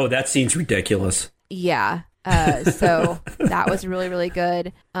work. Oh, that scene's ridiculous. Yeah. So that was really, really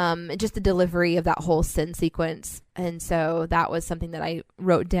good. Just the delivery of that whole sin sequence. And so that was something that I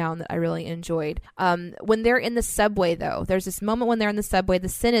wrote down that I really enjoyed. When they're in the subway, though, there's this moment when they're in the subway. The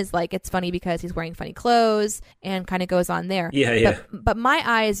sin is like, it's funny because he's wearing funny clothes and kind of goes on there. Yeah. But my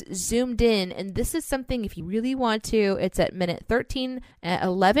eyes zoomed in, and this is something, if you really want to, it's at minute 13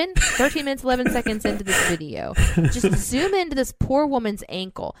 minutes, 11 seconds into this video. Just zoom into this poor woman's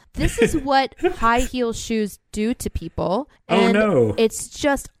ankle. This is what high heel shoes do to people. And it's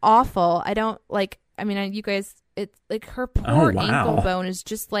just awful. You guys, it's like her poor ankle bone is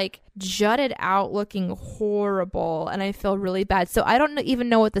just like jutted out looking horrible, and I feel really bad. So I don't even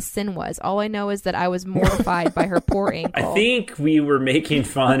know what the sin was. All I know is that I was mortified by her poor ankle. I think we were making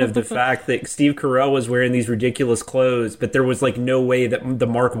fun of the fact that Steve Carell was wearing these ridiculous clothes, but there was like no way that the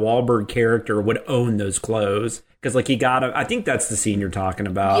Mark Wahlberg character would own those clothes. Because like I think that's the scene you're talking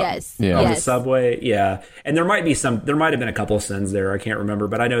about. Yes. Yeah. On the subway. Yeah. And there might have been a couple of sins there. I can't remember,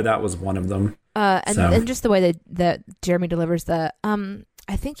 but I know that was one of them. And just the way that Jeremy delivers the,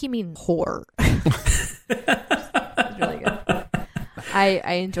 I think you mean whore. It's really good.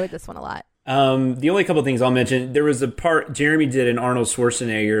 I enjoyed this one a lot. The only couple of things I'll mention, there was a part Jeremy did an Arnold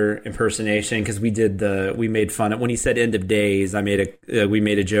Schwarzenegger impersonation because we made fun of when he said "end of days." We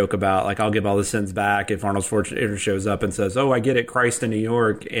made a joke about like I'll give all the sins back if Arnold Schwarzenegger shows up and says, "Oh, I get it, Christ in New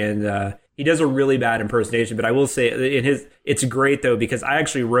York," and he does a really bad impersonation. But I will say it's great though because I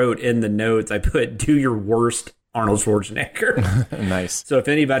actually wrote in the notes I put "do your worst." Arnold Schwarzenegger. Nice. So if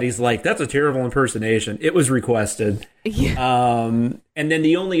anybody's like, that's a terrible impersonation, it was requested. Yeah. And then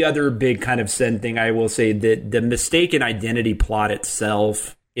the only other big kind of sin thing I will say that the mistaken identity plot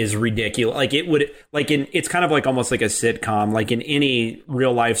itself is ridiculous. Like it would, it's kind of like almost like a sitcom. Like in any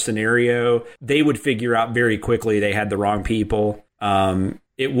real life scenario, they would figure out very quickly they had the wrong people.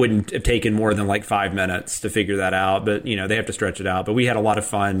 It wouldn't have taken more than like 5 minutes to figure that out, but they have to stretch it out. But we had a lot of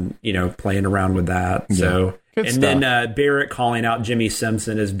fun, playing around with that. Yeah. So, Good and stuff. then Barrett calling out Jimmy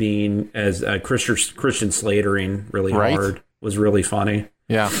Simpson as Christian Slatering really Right. hard was really funny.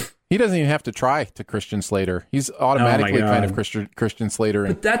 Yeah. He doesn't even have to try to Christian Slater. He's automatically God. kind of Christian Slater.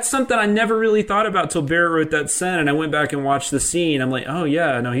 But that's something I never really thought about till Barrett wrote that scene, and I went back and watched the scene. I'm like, oh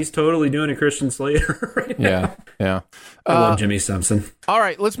yeah, no, he's totally doing a Christian Slater right now. Yeah. I love Jimmy Simpson. All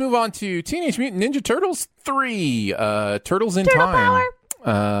right, let's move on to Teenage Mutant Ninja Turtles 3, Turtles in Turtle Time. Power.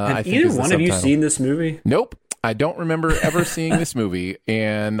 I Have think either is the one of you subtitle. seen this movie? Nope. I don't remember ever seeing this movie,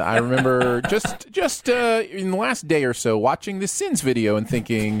 and I remember just in the last day or so watching the Sins video and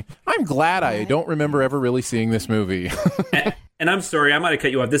thinking, I'm glad I don't remember ever really seeing this movie. And I'm sorry, I might have cut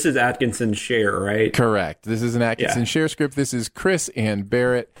you off. This is Atkinson Share, right? Correct. This is an Atkinson Yeah. share script. This is Chris and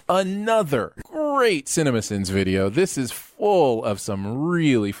Barrett. Another great CinemaSins video. This is full of some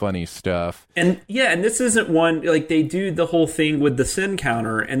really funny stuff. And this isn't one, like, they do the whole thing with the sin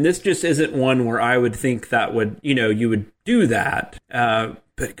counter, and this just isn't one where I would think that would, you would do that.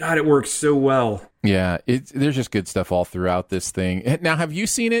 But God, it works so well. Yeah, there's just good stuff all throughout this thing. Now, have you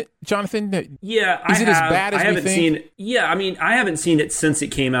seen it, Jonathan? Yeah, Is it as bad as I we haven't think? seen. Yeah, I mean, I haven't seen it since it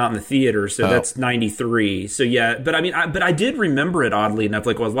came out in the theater, so that's 93. So yeah, but I mean, I did remember it oddly enough.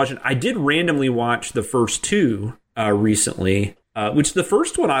 Like, while I was watching, I did randomly watch the first two recently. Which the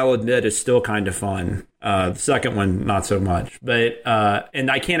first one, I'll admit, is still kind of fun. The second one, not so much. But and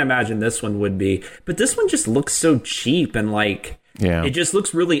I can't imagine this one would be. But this one just looks so cheap and like. Yeah. It just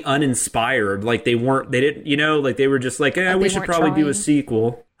looks really uninspired. Like they didn't, like they were just like, we should weren't probably do a trying.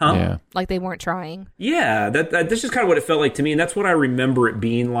 sequel. Huh? Yeah. Like they weren't trying. Yeah, that's just kind of what it felt like to me, and that's what I remember it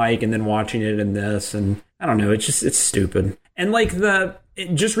being like. And then watching it in this, and I don't know, it's stupid. And like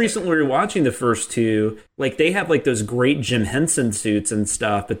just recently we were watching the first two, like they have like those great Jim Henson suits and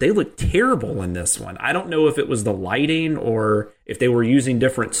stuff, but they look terrible in this one. I don't know if it was the lighting or if they were using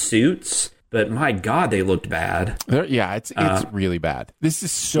different suits. But my God, they looked bad. It's really bad. This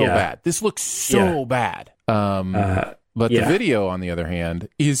is so bad. This looks so bad. But the video, on the other hand,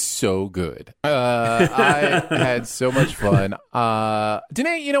 is so good. I had so much fun.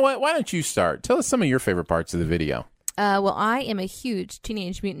 Danae, you know what? Why don't you start? Tell us some of your favorite parts of the video. Well, I am a huge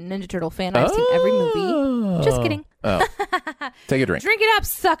Teenage Mutant Ninja Turtle fan. I've seen every movie. Just kidding. Oh. Take a drink. Drink it up,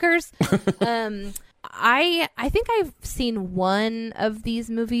 suckers. I think I've seen one of these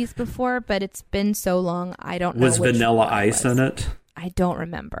movies before, but it's been so long. I don't know. Was which Vanilla one it Ice was. in it? I don't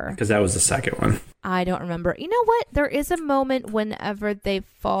remember. Because that was the second one. I don't remember. You know what? There is a moment whenever they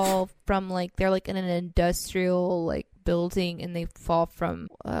fall from they're like in an industrial building and they fall from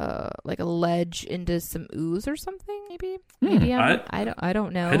like a ledge into some ooze or something. Maybe I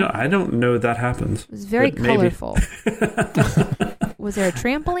don't know. I don't know that happens. It was very but maybe. colorful. Was there a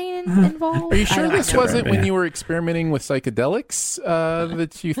trampoline involved? Are you sure I don't this know. wasn't when you were experimenting with psychedelics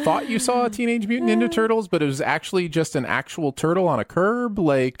that you thought you saw Teenage Mutant Ninja Turtles, but it was actually just an actual turtle on a curb?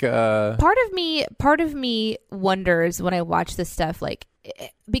 Part of me wonders when I watch this stuff,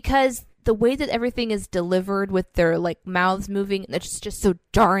 because the way that everything is delivered with their mouths moving, it's just so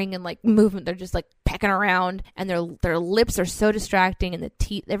jarring and movement. They're just pecking around, and their lips are so distracting, and the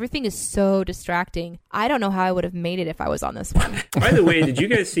teeth, everything is so distracting. I don't know how I would have made it if I was on this one. By the way, did you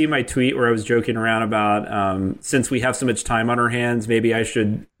guys see my tweet where I was joking around about since we have so much time on our hands, maybe I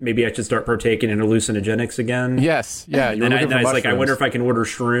should start partaking in hallucinogenics again? Yes, yeah. And I was like, I wonder if I can order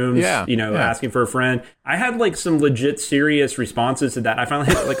shrooms. Yeah, asking for a friend. I had some legit serious responses to that. I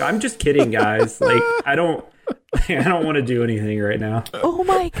finally I'm just kidding, guys. I don't want to do anything right now. Oh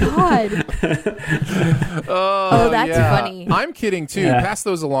my God. Oh, that's funny. I'm kidding too. Yeah. Pass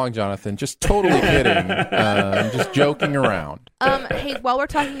those along, Jonathan. Just totally kidding. Just joking around. Hey, while we're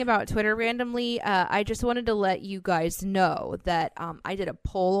talking about Twitter randomly, I just wanted to let you guys know that I did a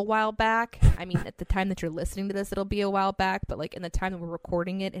poll a while back. I mean, at the time that you're listening to this, it'll be a while back, but in the time that we're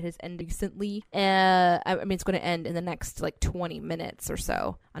recording it, it has ended recently. I mean, it's going to end in the next 20 minutes or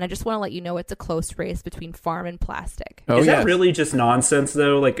so. And I just want to let you know it's a close race between farm and plastic. Oh, Is yes. that really just nonsense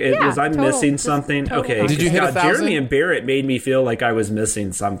though? Was I missing something? total Okay. nonsense. Did you hit 1,000? Jeremy and Barrett made me feel like I was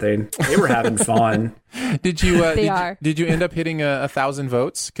missing something. They were having fun. Did you? They Did you end up hitting 1,000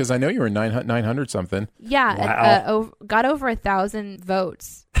 votes? Because I know you were 900 something. Yeah, Wow. got over 1,000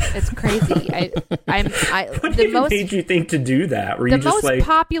 votes. It's crazy. What even made you think to do that? Were the you just most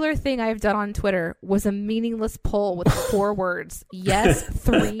popular thing I've done on Twitter was a meaningless poll with 4 words: yes,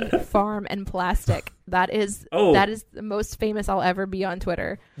 3, farm, and plastic. That is the most famous I'll ever be on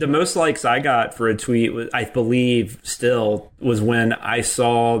Twitter. The most likes I got for a tweet, I believe, was when I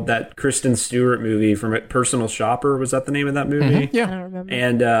saw that Kristen Stewart movie from Personal Shopper. Was that the name of that movie? Yeah, I don't remember.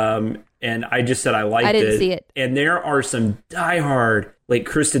 And I just said I liked it. I didn't see it. And there are some diehard like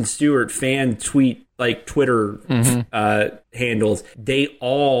Kristen Stewart fan tweet like Twitter handles. They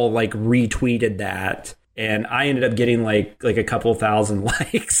all like retweeted that. And I ended up getting like a couple thousand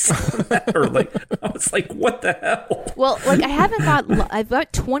likes, or like I was like, "What the hell?" Well, like I've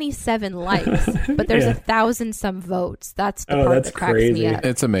got 27 likes, but there's 1,000 some votes. That's the part that cracks me up.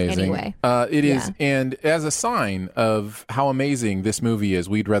 It's amazing. Anyway, it is, and as a sign of how amazing this movie is,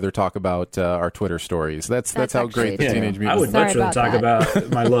 we'd rather talk about our Twitter stories. That's how great the Teenage Mutant. I would much rather talk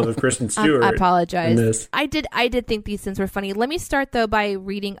about my love of Kristen Stewart. I apologize. I did think these things were funny. Let me start though by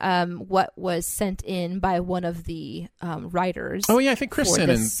reading what was sent in by one of the writers. Oh yeah, I think Kristen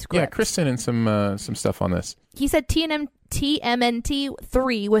and some stuff on this. He said TMNT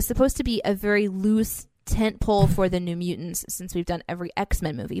 3 was supposed to be a very loose tentpole for the New Mutants, since we've done every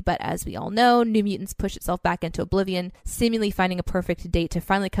X-Men movie, but as we all know, New Mutants pushed itself back into oblivion, seemingly finding a perfect date to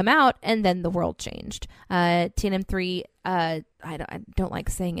finally come out, and then the world changed. TNM 3, I don't like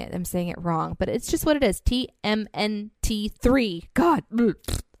saying it. I'm saying it wrong, but it's just what it is. TMNT 3. God.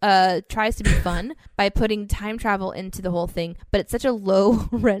 Tries to be fun by putting time travel into the whole thing, but it's such a low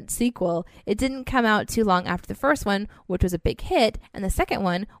rent sequel. It didn't come out too long after the first one, which was a big hit, and the second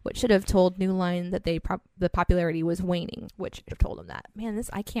one, which should have told New Line that the popularity was waning, which should have told them that. Man,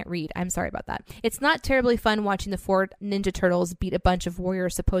 I can't read. I'm sorry about that. It's not terribly fun watching the 4 Ninja Turtles beat a bunch of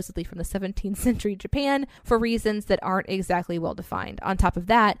warriors supposedly from the 17th century Japan for reasons that aren't exactly well defined. On top of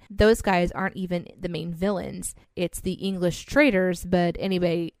that, those guys aren't even the main villains. It's the English traders, but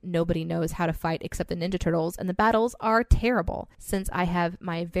anyway, nobody knows how to fight except the Ninja Turtles, and the battles are terrible. Since I have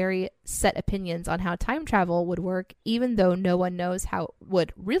my very set opinions on how time travel would work, even though no one knows how it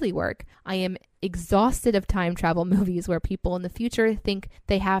would really work, I am exhausted of time travel movies where people in the future think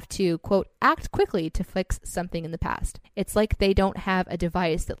they have to, quote, act quickly to fix something in the past. It's like they don't have a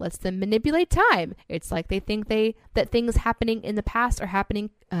device that lets them manipulate time. It's like they think that things happening in the past are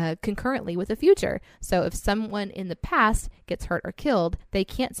happening concurrently with the future. So if someone in the past gets hurt or killed, they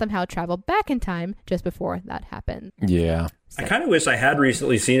can't somehow travel back in time just before that happened. Yeah. I kind of wish I had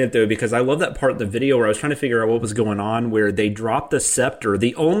recently seen it, though, because I love that part of the video where I was trying to figure out what was going on, where they drop the scepter.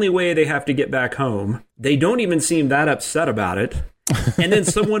 The only way they have to get back home. They don't even seem that upset about it. And then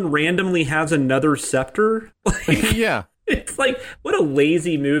someone randomly has another scepter. Yeah. It's like, what a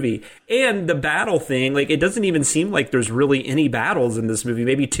lazy movie. And the battle thing, like, it doesn't even seem like there's really any battles in this movie.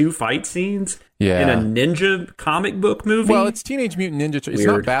 Maybe 2 fight scenes in a ninja comic book movie. Well, it's Teenage Mutant Ninja Turtles. It's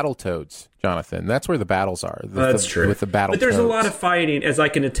not Battletoads, Jonathan. That's where the battles are. That's true. With the Battletoads. But there's a lot of fighting, as I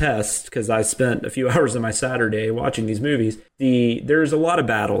can attest, because I spent a few hours of my Saturday watching these movies. There's a lot of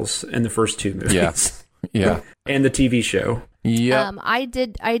battles in the first 2 movies. Yeah. And the TV show. Yeah. I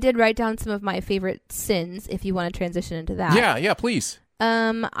did write down some of my favorite sins, if you want to transition into that. Yeah, please.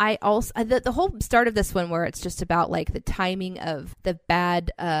 I also the whole start of this one, where it's just about like the timing of the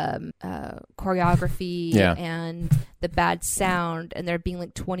bad choreography and the bad sound, and there being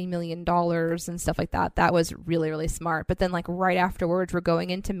like $20 million and stuff like that. That was really, really smart. But then like right afterwards, we're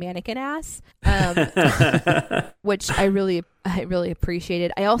going into mannequin ass, which I really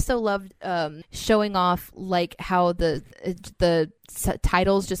appreciated. I also loved showing off like how the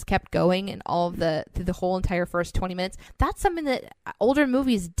titles just kept going and all of through the whole entire first 20 minutes. That's something that older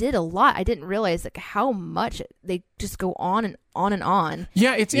movies did a lot. I didn't realize like how much they just go on and on and on.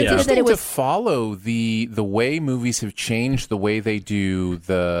 Yeah, it's interesting to follow the way movies have changed the way they do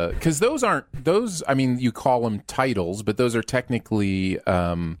because those I mean, you call them titles, but those are technically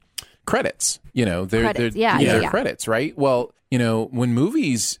credits. You know, they're credits, right? Well, you know, when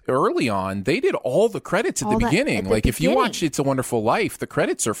movies early on, they did all the credits at the beginning. Like if you watch It's a Wonderful Life, the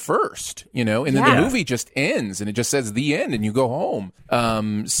credits are first, you know, and then the movie just ends and it just says the end and you go home.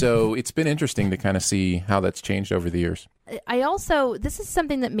 So it's been interesting to kind of see how that's changed over the years. I also, this is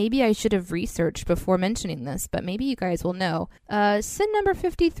something that maybe I should have researched before mentioning this, but maybe you guys will know. Sin number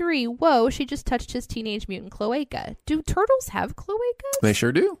 53, whoa, she just touched his teenage mutant cloaca. Do turtles have cloacas? They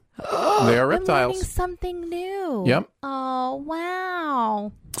sure do. They are reptiles. I'm learning something new. Yep. Oh,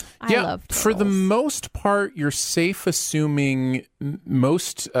 wow. I love turtles. For the most part, you're safe assuming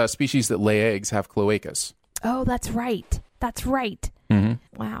most species that lay eggs have cloacas. Oh, that's right. That's right.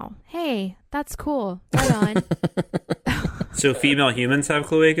 Mm-hmm. Wow. Hey, that's cool. Right on. So female humans have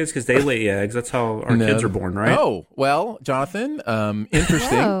cloacas because they lay eggs. That's how our kids are born, right? Oh, well, Jonathan,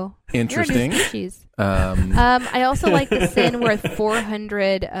 interesting. Whoa. Interesting. You're a new species. I also like the sin where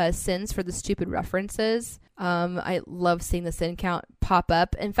 400 sins for the stupid references. I love seeing the sin count pop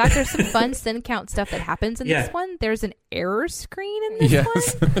up. In fact, there's some fun sin count stuff that happens in this one. There's an error screen in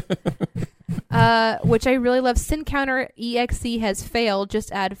this one. Which I really love. Sin counter exe has failed.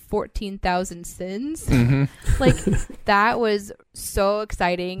 Just add 14,000 sins. Mm-hmm. Like, that was so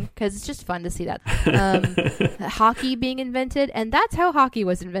exciting because it's just fun to see that. Hockey being invented, and that's how hockey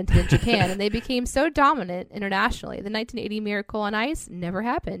was invented in Japan, and they became so dominant internationally. The 1980 Miracle on Ice never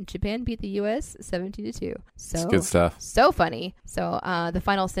happened. Japan beat the U.S. 17-2. So it's good stuff. So funny. So the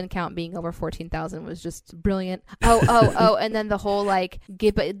final sin count being over 14,000 was just brilliant. Oh, and then the whole but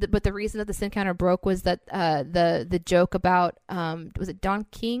the reason that the sin counter broke was that the joke about was it Don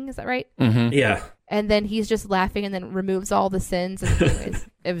King? Is that right? Mm-hmm. Yeah. And then he's just laughing and then removes all the sins. And anyways,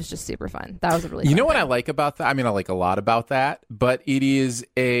 it was just super fun. That was a really fun what thing. I like about that? I mean, I like a lot about that, but it is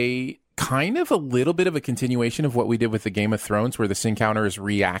a kind of a little bit of a continuation of what we did with the Game of Thrones, where the sin counter is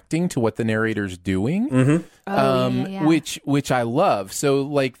reacting to what the narrator's doing, which I love. So,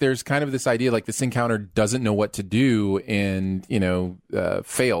 like, there's kind of this idea, like, the sin counter doesn't know what to do and,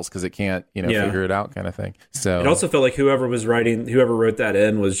 fails because it can't, figure it out kind of thing. So it also felt like whoever wrote that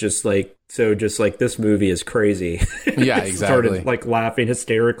in was just like, this movie is crazy. Yeah, exactly. Started like laughing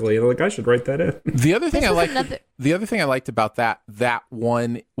hysterically. Like, I should write that in. The other thing I liked about that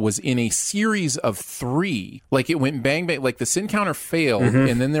one was in a series of 3. Like, it went bang bang. Like, the sin counter failed,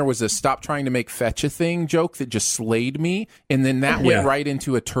 and then there was a stop trying to make fetch a thing joke that just slayed me, and then that went right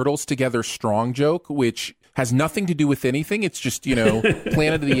into a turtles together strong joke, which has nothing to do with anything. It's just, Planet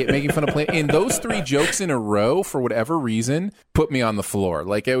of the Apes, making fun of Planet. And those 3 jokes in a row, for whatever reason, put me on the floor.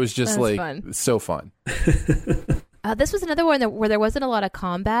 Like, it was just fun. So fun. This was another one where there wasn't a lot of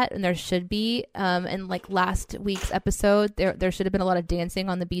combat, and there should be. And like last week's episode, there should have been a lot of dancing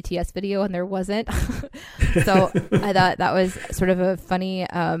on the BTS video, and there wasn't. So I thought that was sort of a funny,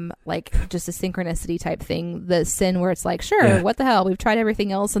 just a synchronicity type thing. The sin where it's like, sure, what the hell? We've tried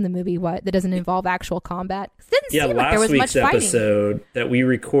everything else in the movie. What that doesn't involve actual combat? It didn't seem like there was much fighting. Last week's episode that we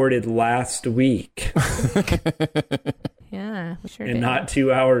recorded last week. Yeah, we sure and did. not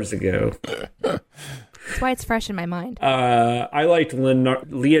 2 hours ago. That's why it's fresh in my mind. I liked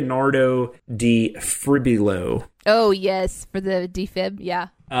Leonardo DiCaprio. Oh, yes, for the defib, yeah.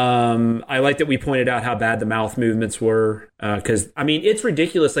 I like that we pointed out how bad the mouth movements were, because, I mean, it's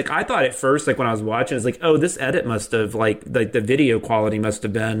ridiculous. Like, I thought at first, like, when I was watching, it's like, oh, this edit must have, like the video quality must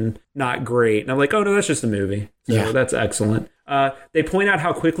have been not great. And I'm like, oh, no, that's just a movie. So that's excellent. They point out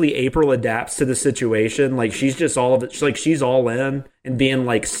how quickly April adapts to the situation. Like, she's just she's all in and being,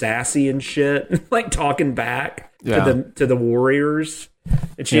 like, sassy and shit, like, talking back to the warriors.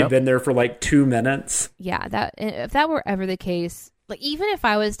 And she had been there for, like, 2 minutes. Yeah, if that were ever the case, like, even if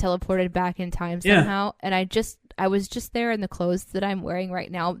I was teleported back in time somehow, and I was just there in the clothes that I'm wearing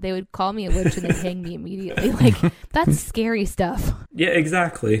right now, they would call me a witch and then hang me immediately. Like, that's scary stuff. Yeah,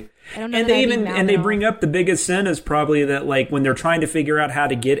 exactly. I don't know. And they bring up the biggest sin is probably that, like, when they're trying to figure out how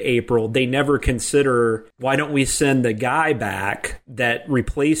to get April, they never consider, why don't we send the guy back that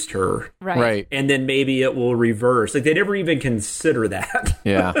replaced her? Right. And then maybe it will reverse. Like, they never even consider that.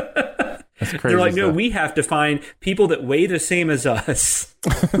 Yeah. That's crazy. They're like, no, stuff. we have to find people that weigh the same as us.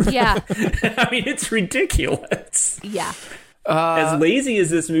 Yeah. I mean, it's ridiculous. Yeah. As lazy as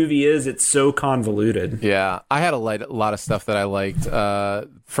this movie is, it's so convoluted. Yeah, I had a lot of stuff that I liked.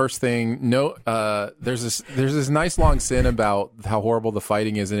 First thing, there's this nice long sin about how horrible the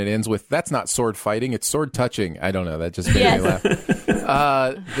fighting is, and it ends with, that's not sword fighting, it's sword touching. I don't know, that just made me laugh.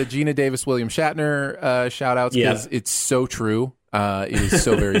 The Gina Davis, William Shatner shout outs, because it's so true. It is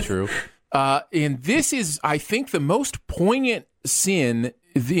so very true. And this is, I think, the most poignant sin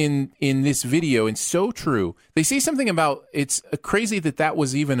in this video, and so true. They say something about, it's crazy that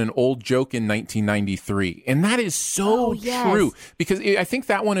was even an old joke in 1993, and that is so true, because I think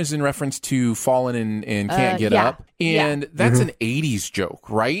that one is in reference to Fallen and Can't Get Up, and that's an 80s joke,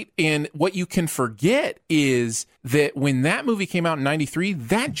 right? And what you can forget is that when that movie came out in 93,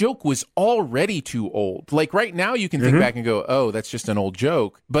 that joke was already too old. Like, right now you can think back and go, oh, that's just an old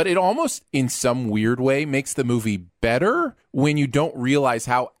joke, but it almost in some weird way makes the movie better when you don't realize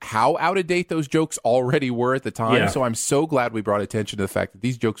how out of date those jokes already were at the time. Yeah. So I'm so glad we brought attention to the fact that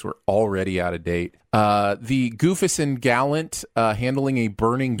these jokes were already out of date. The Goofus and Gallant handling a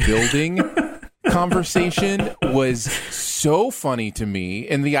burning building. conversation was so funny to me,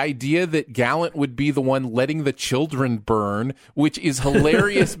 and the idea that Gallant would be the one letting the children burn, which is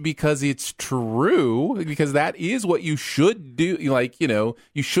hilarious because it's true, because that is what you should do. Like,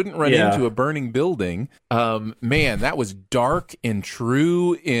 you shouldn't run into a burning building. Man, that was dark and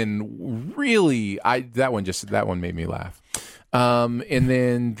true, and really, that one made me laugh. And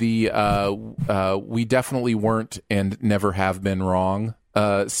then we definitely weren't and never have been wrong.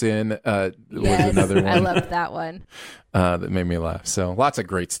 Sin was another one. I loved that one. That made me laugh. So lots of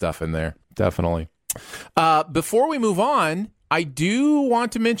great stuff in there. Definitely. Before we move on, I do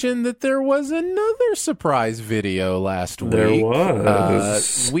want to mention that there was another surprise video last week. There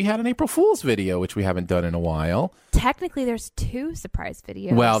was. We had an April Fool's video, which we haven't done in a while. Technically, there's 2 surprise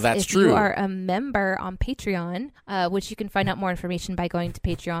videos. Well, that's true. If you are a member on Patreon, which you can find out more information by going to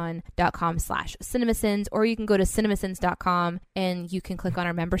patreon.com/cinemasins, or you can go to cinemasins.com and you can click on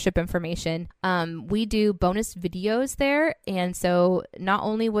our membership information. We do bonus videos there. And so not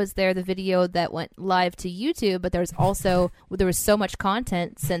only was there the video that went live to YouTube, but there was so much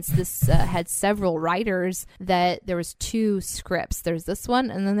content since this had several writers that there was 2 scripts. There's this one,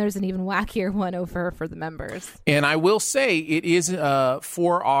 and then there's an even wackier one over for the members. And I will say it is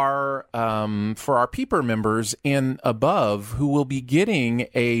for our Peeper members and above, who will be getting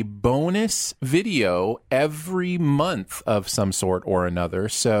a bonus video every month of some sort or another.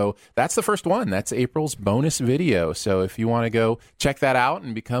 So that's the first one. That's April's bonus video. So if you want to go check that out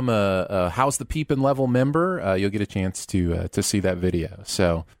and become a How's the Peepin' level member, you'll get a chance to see that video.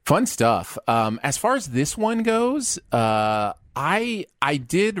 So fun stuff. As far as this one goes, as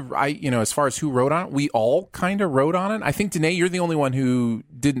far as who wrote on it, we all kind of wrote on it. I think, Danae, you're the only one who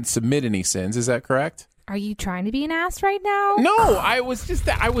didn't submit any sins. Is that correct? Are you trying to be an ass right now? No, I was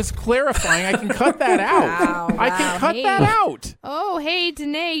clarifying. I can cut that out. I can cut that out. Oh, hey,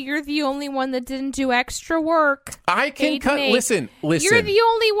 Danae, you're the only one that didn't do extra work. I can cut. Danae, Listen. You're the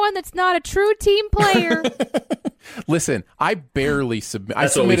only one that's not a true team player. Listen, I barely submitted. I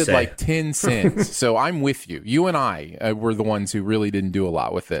submitted like 10 sins, so I'm with you. You and I were the ones who really didn't do a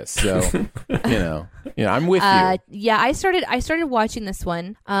lot with this. So, I'm with you. Yeah, I started watching this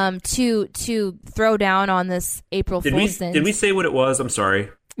one to throw down on this April Fool's sin. Did we say what it was? I'm sorry.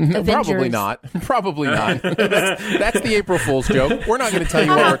 Probably not. Probably not. That's the April Fool's joke. We're not going to tell you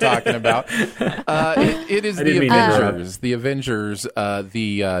what we're talking about. It is the Avengers. The Avengers,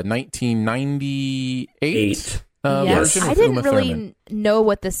 the 1998 version. I didn't really know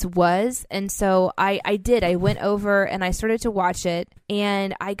what this was, and so I did. I went over and I started to watch it,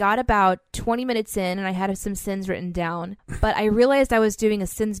 and I got about 20 minutes in, and I had some sins written down, but I realized I was doing a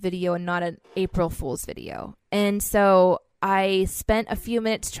sins video and not an April Fool's video, and so I spent a few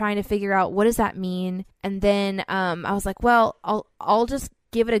minutes trying to figure out what does that mean, and then I was like, well, I'll just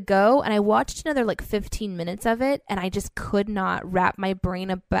give it a go, and I watched another 15 minutes of it, and I just could not wrap my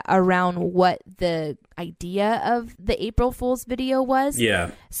brain around what the idea of the April Fool's video was.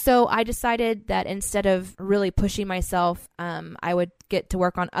 Yeah. So I decided that instead of really pushing myself, I would get to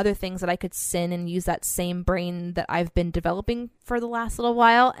work on other things that I could sin and use that same brain that I've been developing for the last little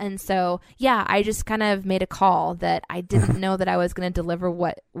while. And so, yeah, I just kind of made a call that I didn't know that I was going to deliver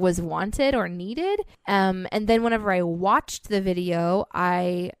what was wanted or needed. And then whenever I watched the video,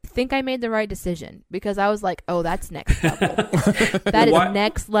 I think I made the right decision, because I was like, oh, that's next level. That is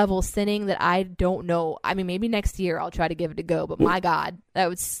next level sinning that I don't know. I mean, maybe next year I'll try to give it a go, but my God, that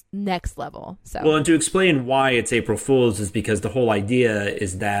was next level. So, well, and to explain why it's April Fool's is because the whole idea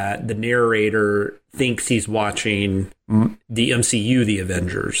is that the narrator thinks he's watching the MCU, the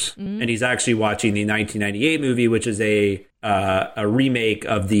Avengers, and he's actually watching the 1998 movie, which is a remake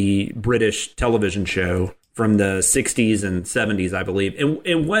of the British television show from the 60s and 70s, I believe.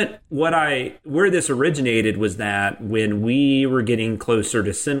 And where this originated was that when we were getting closer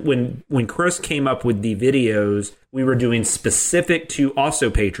to when Chris came up with the videos, we were doing specific to also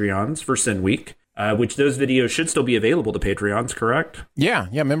Patreons for Sin Week. Which those videos should still be available to Patreons, correct? Yeah,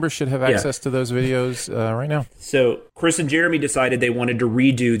 members should have access to those videos right now. So Chris and Jeremy decided they wanted to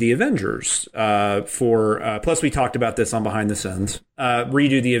redo the Avengers plus we talked about this on Behind the Sins,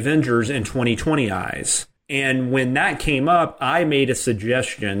 redo the Avengers in 2020 eyes. And when that came up, I made a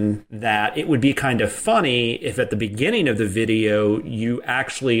suggestion that it would be kind of funny if at the beginning of the video, you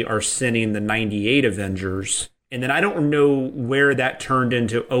actually are sinning the 98 Avengers. And then I don't know where that turned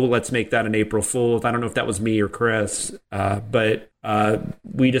into, let's make that an April Fool's. I don't know if that was me or Chris, but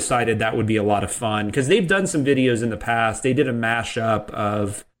we decided that would be a lot of fun. Because they've done some videos in the past. They did a mashup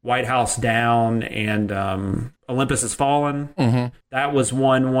of White House Down and Olympus Has Fallen. Mm-hmm. That was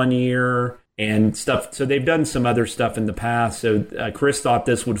one year and stuff. So they've done some other stuff in the past. So Chris thought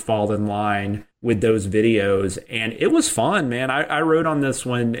this would fall in line. with those videos, and it was fun, man. I wrote on this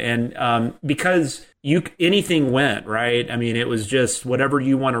one, and because anything went, right? I mean, it was just whatever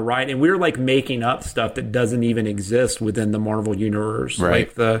you want to write, and we were like making up stuff that doesn't even exist within the Marvel universe, right?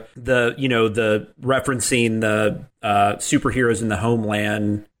 Like the referencing the superheroes in the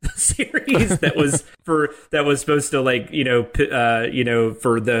Homeland series that was supposed to like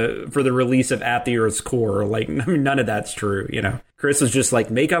for the release of At the Earth's Core. Like, I mean, none of that's true. Chris was just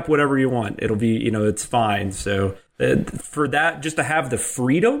like, make up whatever you want. It'll be, it's fine. So for that, just to have the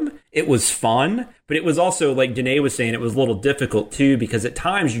freedom, it was fun. But it was also, like Danae was saying, it was a little difficult too, because at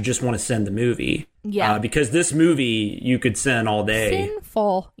times you just want to send the movie. Yeah. Because this movie you could send all day.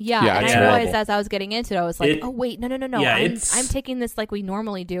 Sinful. Yeah. Yeah, And it's I realized horrible. as I was getting into it, I was like, oh wait, no. Yeah, I'm taking this like we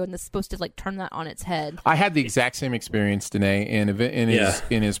normally do, and this is supposed to like turn that on its head. I had the exact same experience, Danae,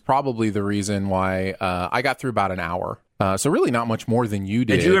 and is probably the reason why I got through about an hour. So really not much more than you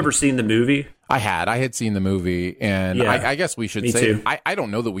did. Had you ever seen the movie? I had seen the movie, and Yeah. I guess we should Me say, too. I don't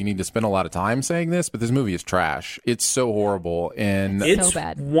know that we need to spend a lot of time saying this, but this movie is trash. It's so horrible, and It's so It's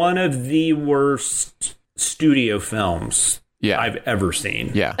bad. one of the worst studio films Yeah. I've ever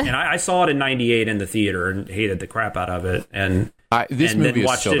seen. Yeah. And I saw it in '98 in the theater and hated the crap out of it. And this and movie then is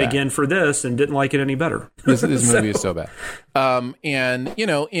watched so it bad. again for this and didn't like it any better. This movie is so bad.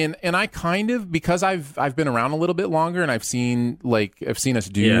 And I kind of, because I've been around a little bit longer, and I've seen us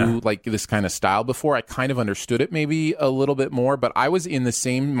do like this kind of style before, I kind of understood it maybe a little bit more, but I was in the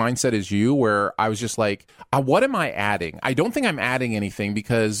same mindset as you, where I was just like, what am I adding? I don't think I'm adding anything,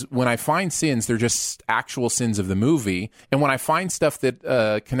 because when I find sins, they're just actual sins of the movie. And when I find stuff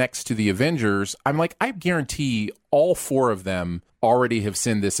that connects to the Avengers, I'm like, I guarantee all four of them already have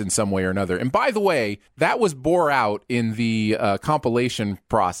sinned this in some way or another. And by the way, that was bore out in the compilation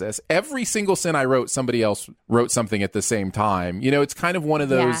process. Every single sin I wrote, somebody else wrote something at the same time. It's kind of one of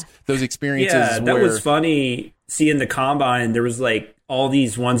those experiences. Yeah, that where, was funny. Seeing the Combine, there was like all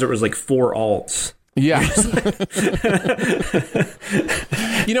these ones that was like 4 alts. Yeah.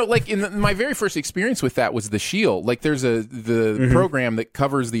 Like in my very first experience with that was the Shield. Like there's the program that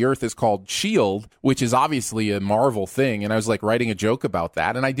covers the Earth is called Shield, which is obviously a Marvel thing. And I was like writing a joke about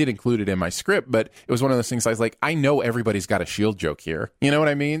that, and I did include it in my script, but it was one of those things I was like, I know everybody's got a Shield joke here. You know what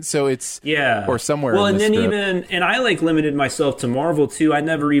I mean? So it's or somewhere. Well, in and the then script. I like limited myself to Marvel too. I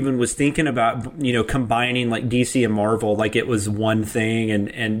never even was thinking about combining like DC and Marvel like it was one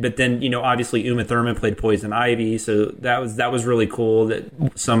thing, but then obviously Uma Thurman played Poison Ivy, so that was really cool that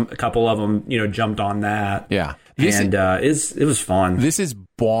a couple of them jumped on that. Yeah. It was fun. This is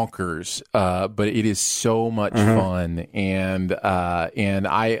bonkers, but it is so much fun, and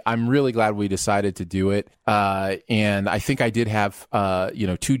I'm really glad we decided to do it. And I think I did have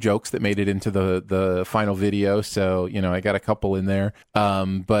 2 jokes that made it into the final video, so I got a couple in there.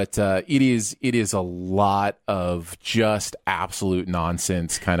 But it is a lot of just absolute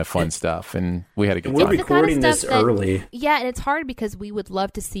nonsense, kind of fun stuff, and we had a good We're time. recording this stuff that- early. Yeah, and it's hard because we would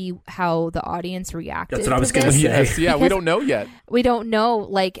love to see how the audience reacted. That's what I was to gonna this. say. Yes, yeah, we don't know yet. We don't know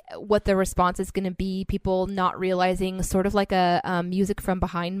like what the response is going to be. People not realizing, sort of like a music from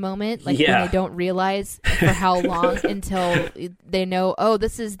behind moment, like when they don't realize for how long until they know, oh,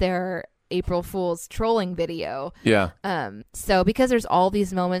 this is their April Fool's trolling video. Yeah. So because there's all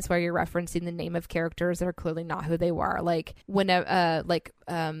these moments where you're referencing the name of characters that are clearly not who they were, like when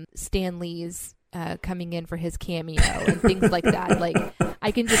Stan Lee's coming in for his cameo and things like that. Like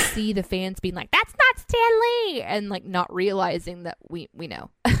I can just see the fans being like, "That's not Stan Lee," and like not realizing that we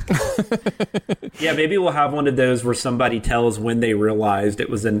know. Yeah, maybe we'll have one of those where somebody tells when they realized it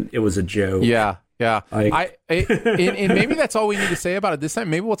was a joke. Yeah. Yeah, Like- and maybe that's all we need to say about it this time.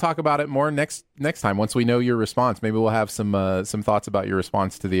 Maybe we'll talk about it more next time once we know your response. Maybe we'll have some thoughts about your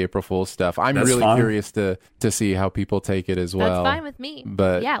response to the April Fool's stuff. I'm That's really fine. curious to see how people take it as well. That's fine with me.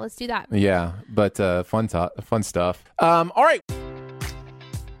 But yeah, let's do that. Yeah, but fun stuff. All right.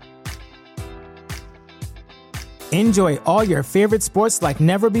 Enjoy all your favorite sports like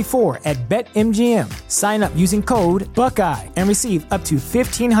never before at BetMGM. Sign up using code Buckeye and receive up to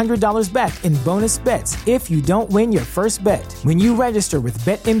 $1,500 back in bonus bets if you don't win your first bet. When you register with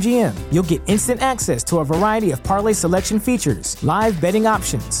BetMGM, you'll get instant access to a variety of parlay selection features, live betting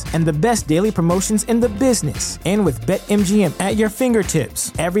options, and the best daily promotions in the business. And with BetMGM at your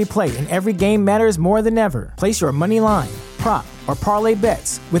fingertips, every play and every game matters more than ever. Place your money line, prop, or parlay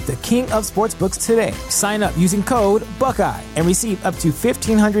bets with the king of sportsbooks today. Sign up using code Buckeye and receive up to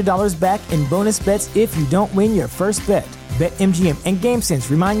 $1,500 back in bonus bets if you don't win your first bet. BetMGM and GameSense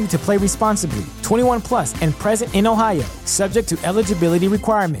remind you to play responsibly. 21 plus and present in Ohio, subject to eligibility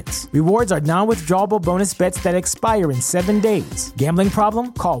requirements. Rewards are non-withdrawable bonus bets that expire in 7 days. Gambling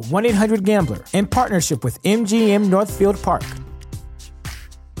problem? Call 1-800-GAMBLER. In partnership with MGM Northfield Park.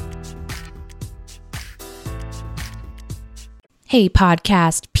 Hey,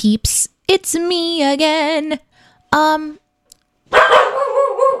 podcast peeps, it's me again.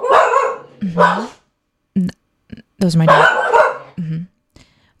 Those are my dogs.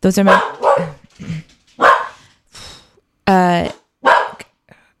 Those are my.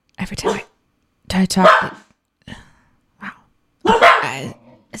 Every time I talk, wow.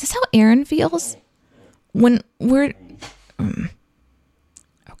 Is this how Aaron feels when we're? Okay,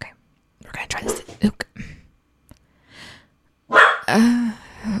 we're gonna try this. Okay.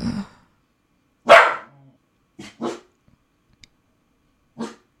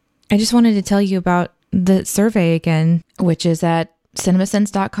 I just wanted to tell you about the survey again, which is at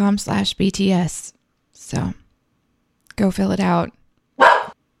cinemasins.com/BTS. So go fill it out.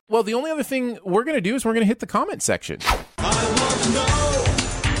 Well, the only other thing we're going to do is we're going to hit the comment section. I want to know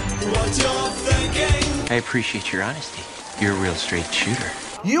what you're thinking. I appreciate your honesty. You're a real straight shooter.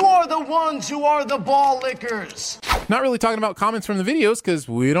 You are the ones who are the ball lickers. Not really talking about comments from the videos because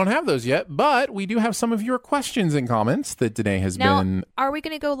we don't have those yet, but we do have some of your questions and comments that Danae has been. Are we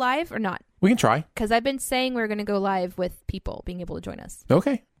going to go live or not? We can try. Because I've been saying we're going to go live with people being able to join us.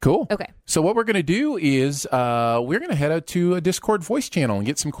 Okay, cool. Okay. So what we're going to do is we're going to head out to a Discord voice channel and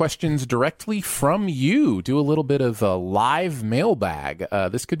get some questions directly from you. Do a little bit of a live mailbag.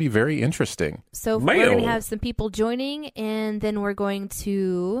 This could be very interesting. So we're going to have some people joining, and then we're going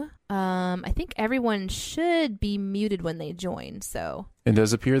to... I think everyone should be muted when they join, so... It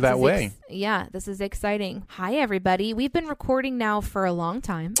does appear that way. Yeah, this is exciting. Hi, everybody. We've been recording now for a long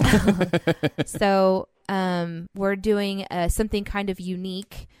time. So we're doing something kind of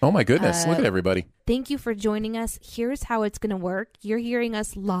unique. Oh, my goodness. Look at everybody. Thank you for joining us. Here's how it's going to work. You're hearing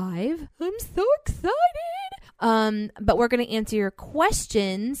us live. I'm so excited. But we're going to answer your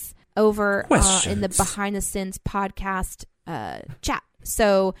questions over in the Behind the Sins podcast chat.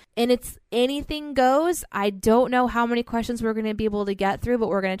 So, and it's anything goes. I don't know how many questions we're going to be able to get through, but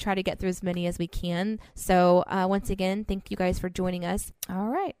we're going to try to get through as many as we can. So, once again, thank you guys for joining us. All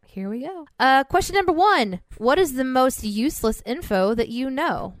right, here we go. Question number 1. What is the most useless info that you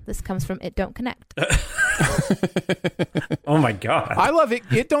know? This comes from It Don't Connect. Oh my God. I love it.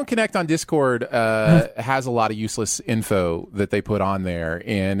 It Don't Connect on Discord has a lot of useless info that they put on there,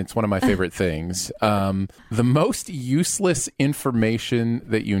 and it's one of my favorite things. The most useless information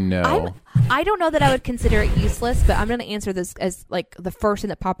that you know. I don't know that I would consider it useless, but I'm going to answer this as like the first thing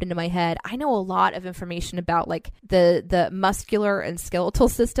that popped into my head. I know a lot of information about like the muscular and skeletal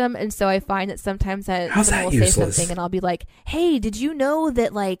system, and so I find that sometimes someone will say something, and I'll be like, "Hey, did you know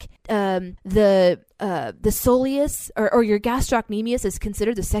that like the soleus or your gastrocnemius is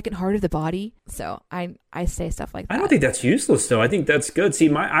considered the second heart of the body?" So I say stuff like that. I don't think that's useless, though. I think that's good.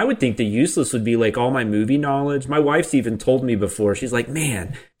 See, I would think the useless would be like all my movie knowledge. My wife's even told me before. She's like,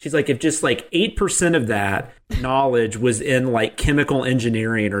 if just like 8% of that knowledge was in like chemical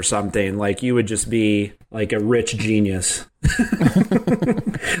engineering or something, like you would just be like a rich genius.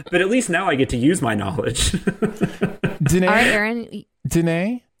 But at least now I get to use my knowledge. Danae, all right, Aaron.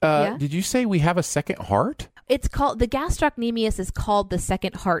 Danae, Yeah? Did you say we have a second heart? It's called, the gastrocnemius is called the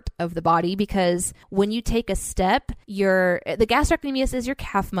second heart of the body because when you take a step, the gastrocnemius is your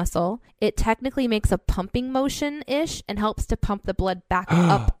calf muscle. It technically makes a pumping motion-ish and helps to pump the blood back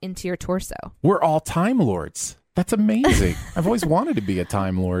up into your torso. We're all Time Lords. That's amazing. I've always wanted to be a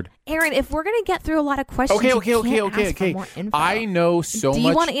Time Lord. Aaron, if we're going to get through a lot of questions, okay. more info. I know so much. Do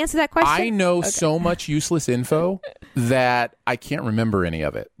you want to answer that question? I know so much useless info that I can't remember any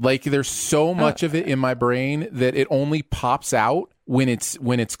of it. Like there's so much of it in my brain that it only pops out when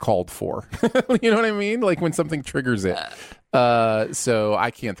it's called for. You know what I mean? Like when something triggers it. So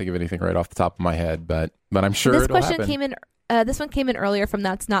I can't think of anything right off the top of my head, but I'm sure this it'll question happen. came in. This one came in earlier from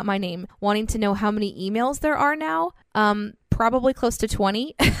That's Not My Name, wanting to know how many emails there are now. Probably close to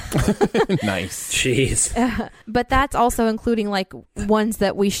 20. Nice. Jeez. But that's also including like ones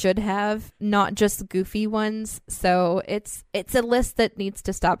that we should have, not just goofy ones. So it's a list that needs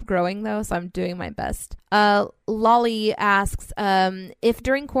to stop growing though. So I'm doing my best. Lolly asks, if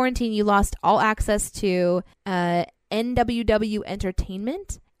during quarantine you lost all access to NWW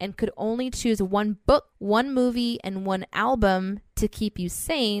Entertainment and could only choose one book, one movie, and one album to keep you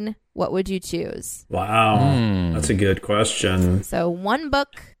sane, what would you choose? Wow. That's a good question. So one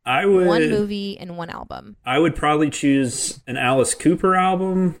book, one movie, and one album. I would probably choose an Alice Cooper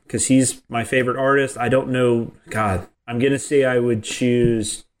album because he's my favorite artist. I don't know. God, I'm going to say I would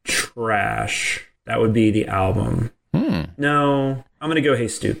choose Trash. That would be the album. No, I'm going to go Hey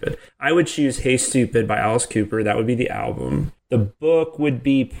Stupid. I would choose Hey Stupid by Alice Cooper. That would be the album. The book would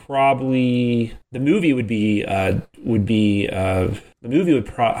be probably... The movie would be... I don't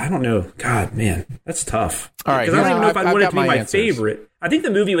know. God, man, that's tough. All right. Because I don't even know if I'd want it to be my answers. favorite. I think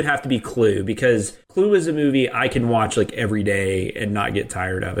the movie would have to be Clue, because Clue is a movie I can watch like every day and not get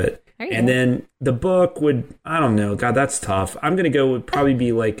tired of it. And then the book would... I don't know. God, that's tough. I'm going to go would probably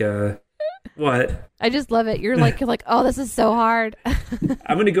be like a... What? I just love it. You're like, oh, this is so hard.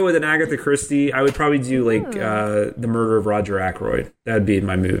 I'm going to go with an Agatha Christie. I would probably do like The Murder of Roger Ackroyd. That'd be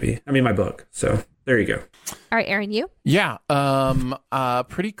my book. So there you go. All right, Aaron, you? Yeah.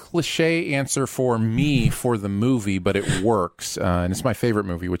 Pretty cliche answer for me for the movie, but it works. And it's my favorite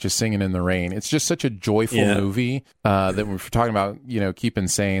movie, which is Singing in the Rain. It's just such a joyful movie that we're talking about, keeping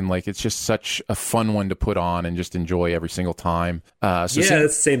sane. Like, it's just such a fun one to put on and just enjoy every single time. That's the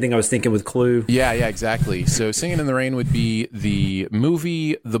same thing I was thinking with Clue. Yeah, exactly. So Singing in the Rain would be the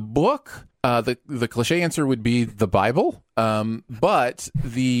movie. The book... The cliche answer would be the Bible, but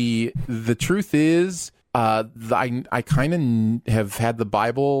the truth is, I kind of have had the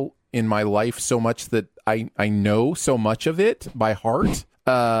Bible in my life so much that I know so much of it by heart.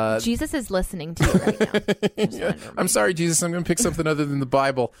 Jesus is listening to you right now. I'm sorry, Jesus. I'm going to pick something other than the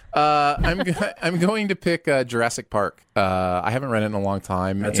Bible. I'm going to pick Jurassic Park. I haven't read it in a long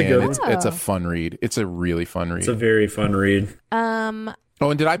time. That's a good one. It's a fun read. It's a really fun read. It's a very fun read. Oh,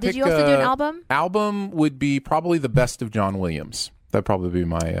 and did I pick... Did you also do an album? Album would be probably the best of John Williams. That'd probably be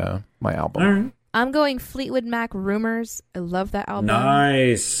my my album. All right. I'm going Fleetwood Mac, Rumors. I love that album.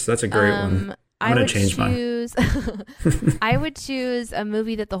 Nice. That's a great one. I'm going to change mine. I would choose a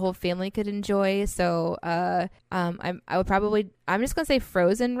movie that the whole family could enjoy. So I would probably... I'm just going to say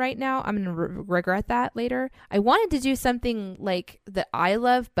Frozen right now. I'm going to regret that later. I wanted to do something like that I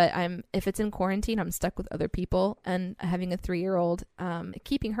love, but if it's in quarantine, I'm stuck with other people. And having a 3-year-old,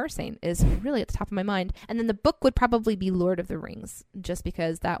 keeping her sane is really at the top of my mind. And then the book would probably be Lord of the Rings, just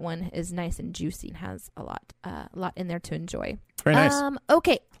because that one is nice and juicy and has a lot in there to enjoy. Very nice.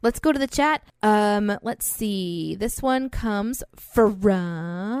 Okay, let's go to the chat. Let's see. This one comes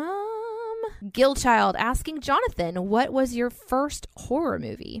from Gilchild asking Jonathan, what was your first horror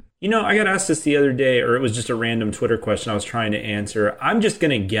movie? I got asked this the other day, or it was just a random Twitter question I was trying to answer. I'm just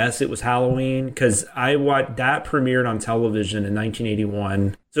going to guess it was Halloween, because I watched that premiered on television in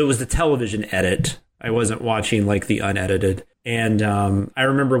 1981. So it was the television edit. I wasn't watching like the unedited. And I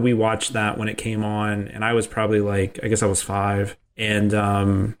remember we watched that when it came on, and I was probably like, I guess I was 5. And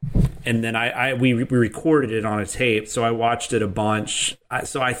then we recorded it on a tape, so I watched it a bunch.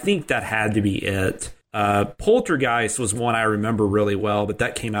 So I think that had to be it. Poltergeist was one I remember really well, but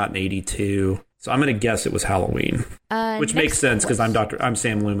that came out in 82. So I'm going to guess it was Halloween, which makes sense because I'm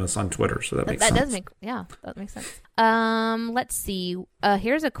Sam Loomis on Twitter, so that makes sense. That makes sense. Let's see.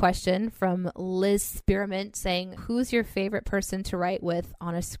 Here's a question from Liz Spearmint saying, "Who's your favorite person to write with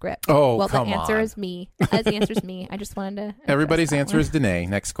on a script?" Oh, well, come the answer on. is me. The answer is me. I just wanted to. Everybody's answer is Danae.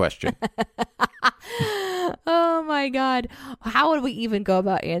 Next question. Oh my God! How would we even go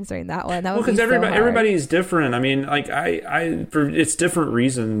about answering that one? That would because be so hard. everybody's different. I mean, like for it's different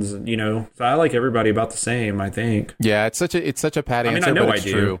reasons, So I like everybody about the same. I think. Yeah, it's such a pat answer. I know but I it's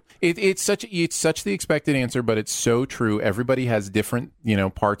do. True. It's such the expected answer, but it's so true. Everybody has different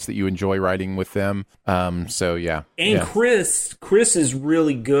parts that you enjoy writing with them. So yeah. And yeah. Chris is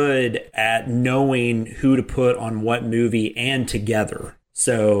really good at knowing who to put on what movie and together.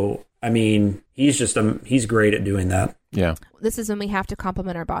 So. I mean, he's great at doing that. Yeah. This is when we have to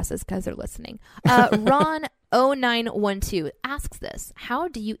compliment our bosses because they're listening. Ron 0912 asks this: how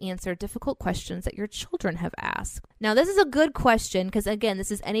do you answer difficult questions that your children have asked? Now, this is a good question because, again,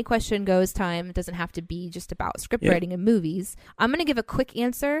 this is any question goes time. It doesn't have to be just about script writing and movies. I'm going to give a quick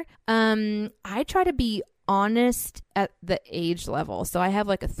answer. I try to be honest at the age level. So I have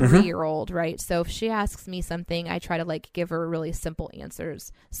like a 3-year-old, right? So if she asks me something, I try to like give her really simple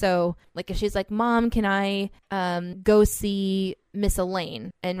answers. So like if she's like, "Mom, can I go see Miss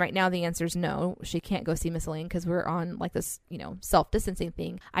Elaine?" And right now the answer is no, she can't go see Miss Elaine because we're on like this, self-distancing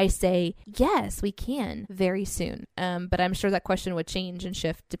thing. I say, yes, we can very soon. But I'm sure that question would change and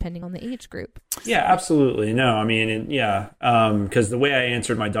shift depending on the age group. Yeah, absolutely. No, I mean, because the way I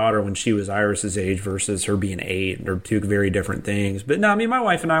answered my daughter when she was Iris's age versus her being 8 are two very different things. But no, I mean, my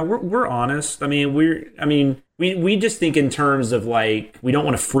wife and I, we're honest. I mean, we We just think in terms of like, we don't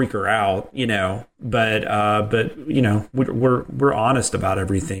want to freak her out, but we're honest about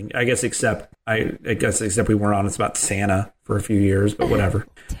everything. I guess except we weren't honest about Santa for a few years, but whatever.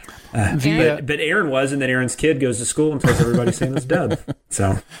 But Aaron was, and then Aaron's kid goes to school and tells everybody Santa's dead.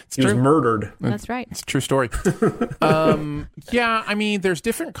 So he was murdered. That's right. It's a true story. Yeah, I mean, there's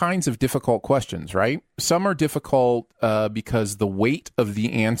different kinds of difficult questions, right? Some are difficult because the weight of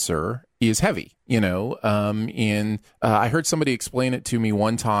the answer is heavy, and I heard somebody explain it to me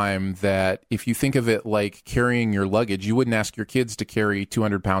one time that if you think of it like carrying your luggage, you wouldn't ask your kids to carry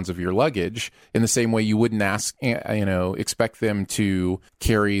 200 pounds of your luggage in the same way you wouldn't expect them to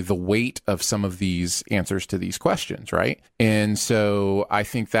carry the weight of some of these answers to these questions, right? And so I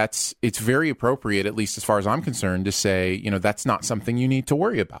think it's very appropriate, at least as far as I'm concerned, to say, that's not something you need to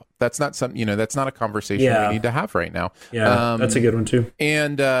worry about. That's not something, that's not a conversation we need to have right now. Yeah, that's a good one too.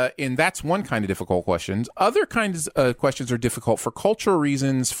 And that's one kind of difficult questions. Other kinds of questions are difficult for cultural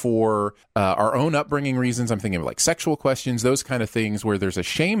reasons, for our own upbringing reasons. I'm thinking of like sexual questions, those kind of things where there's a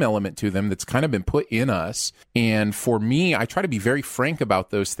shame element to them that's kind of been put in us. And for me, I try to be very frank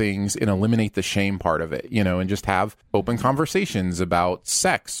about those things and eliminate the shame part of it, and just have open conversations about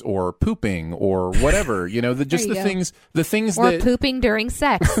sex or pooping or whatever, the things or that pooping during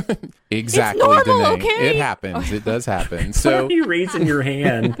sex. Exactly, it's normal, Danae. okay? It happens. It does happen. Why So are you raising your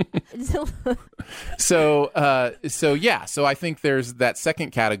hand? So I think there's that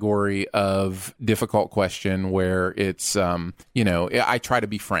second category of difficult question where it's, I try to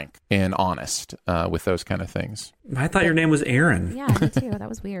be frank and honest with those kind of things. I thought your name was Aaron. Yeah, me too. That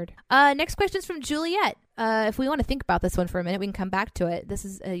was weird. Next question is from Juliet. If we want to think about this one for a minute, we can come back to it. This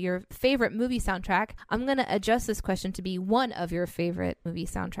is your favorite movie soundtrack. I'm going to adjust this question to be one of your favorite movie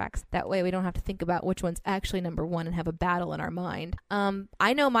soundtracks. That way we don't have to think about which one's actually number one and have a battle in our mind.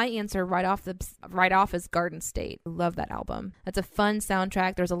 I know my answer right off is Garden State. Love that album. That's a fun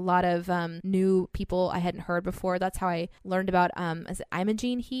soundtrack. There's a lot of new people I hadn't heard before. That's how I learned about is it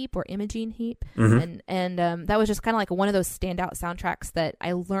Imogen Heap or Imogen Heap? Mm-hmm. And that was just kind of like one of those standout soundtracks that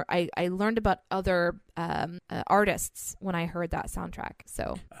I learned about other artists when I heard that soundtrack.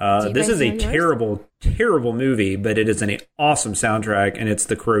 So this is a terrible movie, but it is an awesome soundtrack, and it's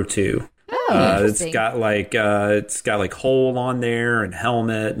The Crow 2. It's got like Hole on there and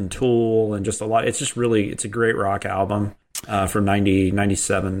Helmet and Tool and just a lot. It's a great rock album from 90,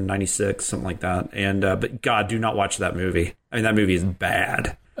 97, 96, something like that. And but God, do not watch that movie. I mean, that movie is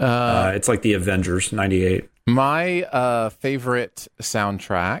bad. It's like the Avengers, 98. My favorite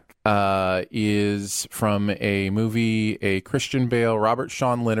soundtrack is from a movie, a Christian Bale, Robert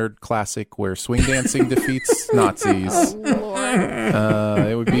Sean Leonard classic where swing dancing defeats Nazis. Oh, Lord.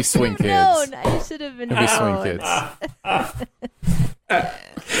 It would be Swing Kids. I should have been known. It would be Swing Kids.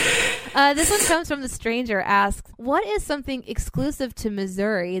 This one comes from The Stranger. Asks, what is something exclusive to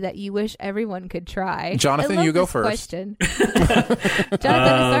Missouri that you wish everyone could try? Jonathan, you go first. Question. Jonathan,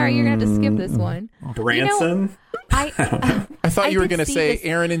 sorry, you're going to have to skip this one. Branson? I thought you were going to say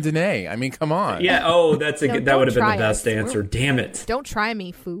Aaron and Danae. I mean, come on. Yeah. Oh, that would have been the best answer. Damn it. Don't try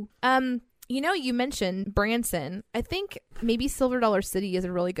me, foo. You mentioned Branson. I think maybe Silver Dollar City is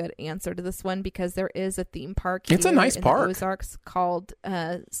a really good answer to this one because there is a theme park. It's a nice park. The Ozarks called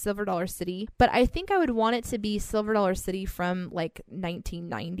Silver Dollar City. But I think I would want it to be Silver Dollar City from like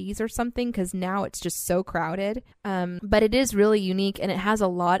 1990s or something because now it's just so crowded. But it is really unique and it has a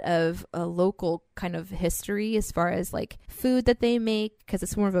lot of local kind of history as far as like food that they make because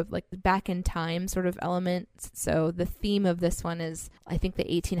it's more of a like back in time sort of element. So the theme of this one is I think the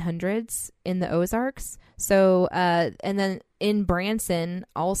 1800s in the Ozarks. So and then in Branson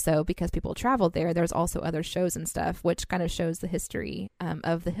also because people traveled there's also other shows and stuff which kind of shows the history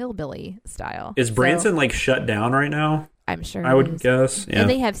of the hillbilly style. Is Branson like shut down right now? I'm sure I would guess. Yeah. And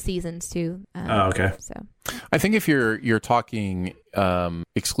they have seasons too. Okay. So I think if you're talking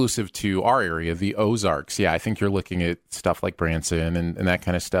exclusive to our area, the Ozarks, I think you're looking at stuff like Branson and that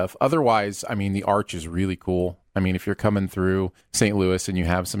kind of stuff. Otherwise, I mean, the Arch is really cool. I mean, if you're coming through St. Louis and you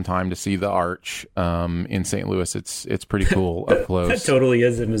have some time to see the Arch in St. Louis, it's pretty cool up close. That totally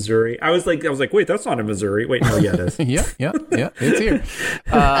is in Missouri. I was like, wait, that's not in Missouri. Wait, no, yeah, it is. yeah, it's here.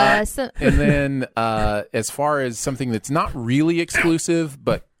 And then as far as something that's not really exclusive,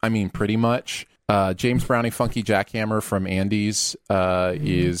 but I mean, pretty much. James Brownie Funky Jackhammer from Andy's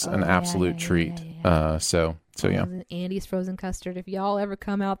is an absolute treat. So yeah. Andy's frozen custard. If y'all ever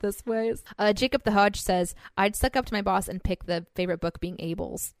come out this way. Jacob the Hodge says, I'd suck up to my boss and pick the favorite book being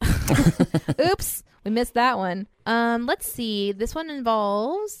Abel's. Oops. We missed that one. Let's see. This one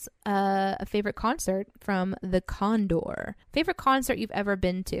involves a favorite concert from the Condor. Favorite concert you've ever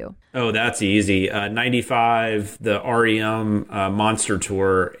been to? Oh, that's easy. 95, the REM Monster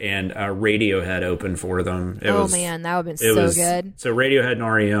Tour, and Radiohead opened for them. Man, that would have been so good. So Radiohead and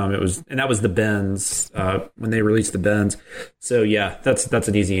REM, and that was the Bends when they released the Bends. So yeah, that's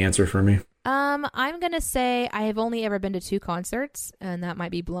an easy answer for me. I'm gonna say I have only ever been to 2 concerts, and that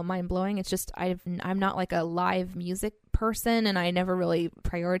might be mind blowing. It's just I'm not like a live music person, and I never really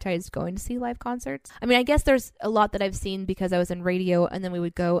prioritized going to see live concerts. I mean, I guess there's a lot that I've seen because I was in radio, and then we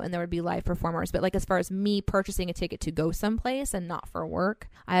would go and there would be live performers. But like as far as me purchasing a ticket to go someplace and not for work,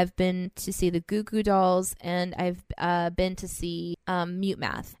 I have been to see the Goo Goo Dolls, and I've been to see Mute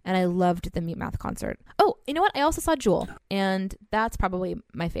Math, and I loved the Mute Math concert. Oh, you know what? I also saw Jewel, and that's probably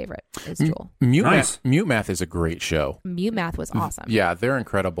my favorite is Jewel. Mute Math is a great show. Mute Math was awesome. Yeah, they're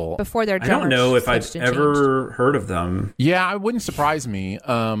incredible. Before their drummer I don't know if I've switched and ever heard of them. Yeah, it wouldn't surprise me.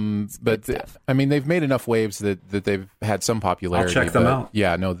 But I mean, they've made enough waves that they've had some popularity. I'll check them out.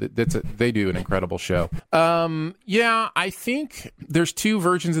 Yeah, no, they do an incredible show. Yeah, I think there's 2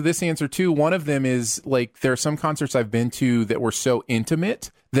 versions of this answer too. One of them is like there are some concerts I've been to that were so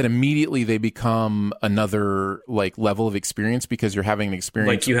intimate that immediately they become another like level of experience because you're having an experience.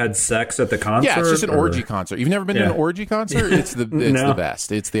 Like you had sex at the concert? Yeah, it's just an orgy concert. You've never been to an orgy concert? It's the best.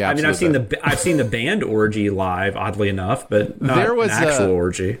 It's the absolute I've seen the band orgy live, oddly enough, but not an actual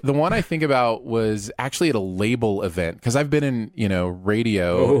orgy. The one I think about was actually at a label event because I've been in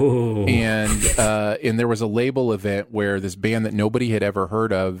radio and there was a label event where this band that nobody had ever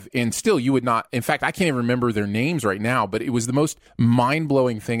heard of, and still you would not. In fact, I can't even remember their names right now, but it was the most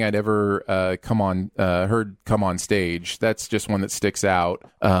mind-blowing thing I'd ever heard come on stage. That's just one that sticks out.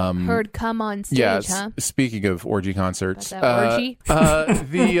 Heard come on stage, yes, huh? Speaking of orgy concerts, orgy? I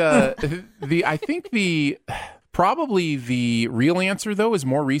think probably the real answer though is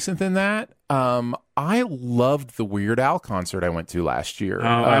more recent than that. I loved the Weird Al concert I went to last year.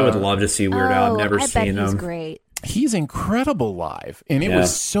 I would love to see Weird Al. I've never seen him. He's great. He's incredible live, and it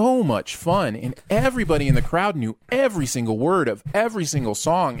was so much fun, and everybody in the crowd knew every single word of every single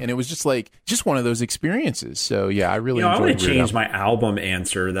song, and it was just one of those experiences. So yeah, I really enjoyed I would Weird change Al. my album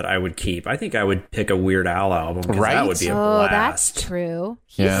answer that I would keep. I think I would pick a Weird Al album because that would be a blast. That's true.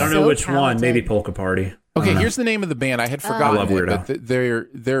 Yeah. I don't know which one. Maybe Polka Party. Okay, here's the name of the band. I had forgotten I love Weird Al. but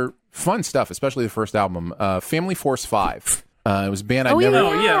they're fun stuff, especially the first album, Family Force 5. It was a band I'd never...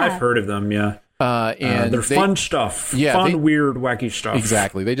 Oh, yeah, I've heard of them, yeah. And they're fun stuff. Yeah, weird, wacky stuff.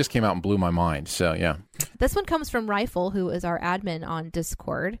 Exactly. They just came out and blew my mind. So, yeah. This one comes from Rifle, who is our admin on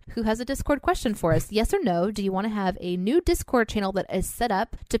Discord, who has a Discord question for us. Yes or no, do you want to have a new Discord channel that is set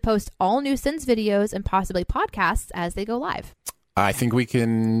up to post all new Sins videos and possibly podcasts as they go live? I think we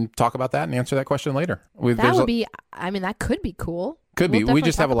can talk about that and answer that question later. That could be cool. Could be. We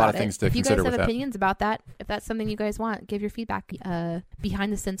just have a lot of things to consider with that. If you guys have opinions about that, if that's something you guys want, give your feedback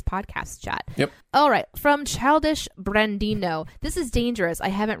behind the Sins podcast chat. Yep. All right. From Childish Brandino. This is dangerous. I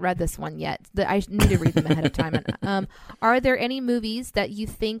haven't read this one yet. I need to read them ahead of time. Are there any movies that you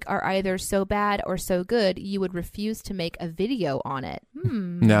think are either so bad or so good you would refuse to make a video on it?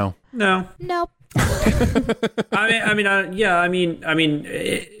 No. Nope. I mean,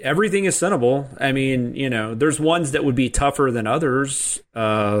 everything is sinnable. I mean, there's ones that would be tougher than others.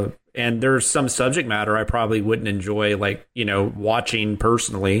 And there's some subject matter I probably wouldn't enjoy, like, watching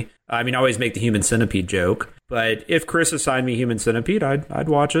personally. I mean, I always make the Human Centipede joke, but if Chris assigned me Human Centipede, I'd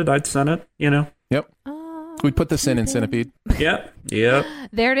watch it. I'd send it, Yep. We'd put the sin in Centipede. Yep.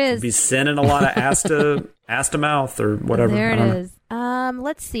 There it is. Be sending a lot of ass to mouth or whatever. There it is.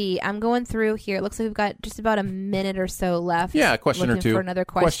 Let's see. I'm going through here. It looks like we've got just about a minute or so left. Yeah, a question or two. For another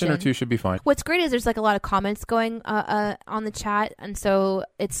question. Question or two should be fine. What's great is there's like a lot of comments going on the chat, and so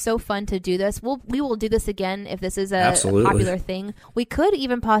it's so fun to do this. We will do this again if this is a popular thing. We could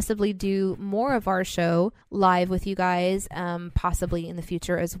even possibly do more of our show live with you guys, possibly in the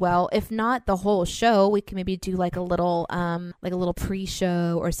future as well. If not the whole show, we can maybe do like a little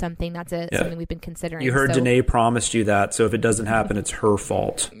pre-show or something. That's something we've been considering. You heard Danae promised you that, so if it doesn't happen, it's her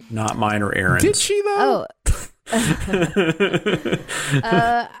fault, not mine or Aaron's. Did she though?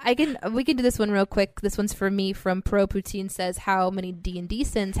 We can do this one real quick. This one's for me from Pro Poutine. Says, how many D&D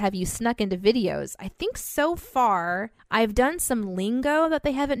sins have you snuck into videos? I think so far I've done some lingo that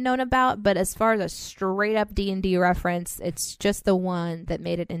they haven't known about, but as far as a straight up D&D reference, it's just the one that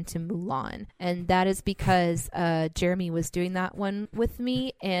made it into Mulan, and that is because Jeremy was doing that one with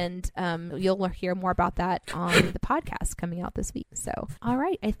me, and you'll hear more about that on the podcast coming out this week. So all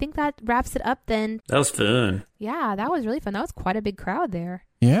right, I think that wraps it up then. That was fun. Yeah, that was really fun. That was quite a big crowd there.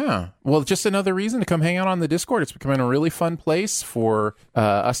 Yeah. Well, just another reason to come hang out on the Discord. It's becoming a really fun place for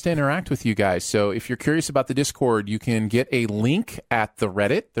us to interact with you guys. So if you're curious about the Discord, you can get a link at the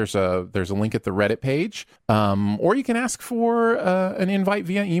Reddit. There's a link at the Reddit page. Or you can ask for an invite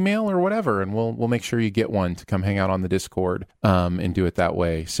via email or whatever, and we'll make sure you get one to come hang out on the Discord and do it that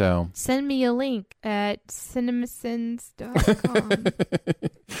way. So send me a link at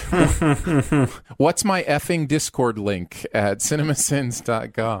cinemasins.com. What's my effing Discord link at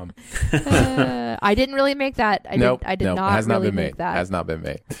cinemasins.com? I didn't really make that. I did not has not really been make made. that. Has not been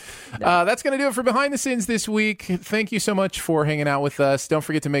made. That's going to do it for Behind the Sins this week. Thank you so much for hanging out with us. Don't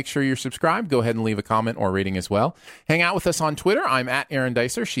forget to make sure you're subscribed. Go ahead and leave a comment or rating as well. Hang out with us on Twitter. I'm at Aaron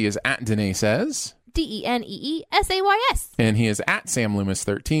Dicer. She is at Danae Says. DENEESAYS. And he is at Sam Loomis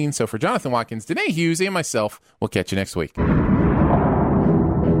 13. So for Jonathan Watkins, Danae Hughes, and myself, we'll catch you next week.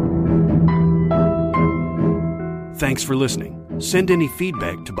 Thanks for listening. Send any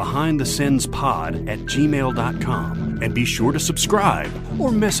feedback to behindthesinspod@gmail.com. And be sure to subscribe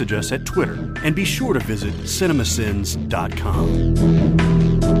or message us at Twitter. And be sure to visit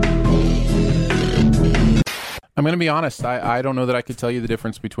cinemasins.com. I'm going to be honest. I don't know that I could tell you the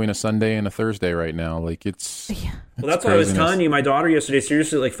difference between a Sunday and a Thursday right now. Like, it's... Yeah. Well, that's what I was telling you. My daughter yesterday,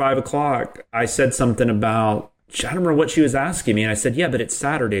 seriously, like 5 o'clock, I said something about... I don't remember what she was asking me. And I said, yeah, but it's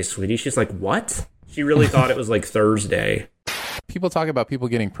Saturday, sweetie. She's like, what? She really thought it was like Thursday. People talk about people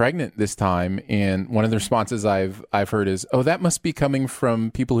getting pregnant this time, and one of the responses I've heard is, "Oh, that must be coming from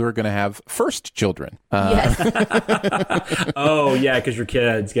people who are going to have first children." Yes. Oh, yeah, because your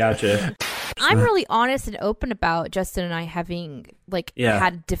kids. Gotcha. I'm really honest and open about Justin and I having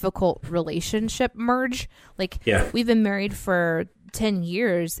had a difficult relationship merge. We've been married for 10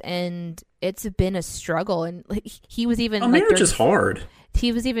 years, and it's been a struggle. And he was even marriage is hard.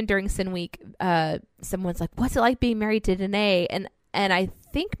 He was even during Sin Week, someone's like, what's it like being married to Danae? And I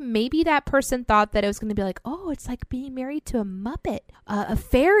think maybe that person thought that it was going to be like, oh, it's like being married to a Muppet, a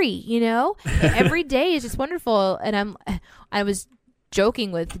fairy, you know? Every day is just wonderful. And I was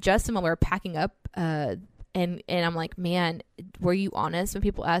joking with Justin when we were packing up, and I'm like, man, were you honest when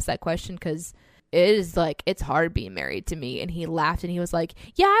people ask that question? Because it is it's hard being married to me. And he laughed and he was like,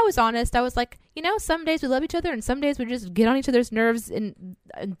 yeah, I was honest. I was like, you know, some days we love each other and some days we just get on each other's nerves in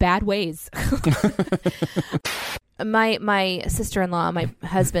bad ways. My sister-in-law, my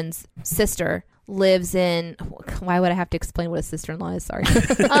husband's sister, lives in... Why would I have to explain what a sister-in-law is? Sorry.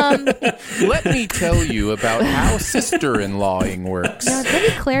 Let me tell you about how sister-in-lawing works. Now, let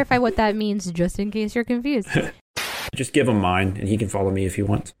me clarify what that means just in case you're confused. Just give him mine, and he can follow me if he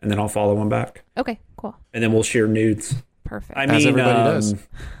wants, and then I'll follow him back. Okay, cool. And then we'll share nudes. Perfect. I mean, as everybody does.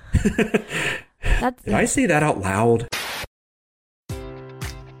 Did I say that out loud?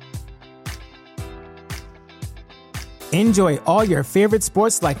 Enjoy all your favorite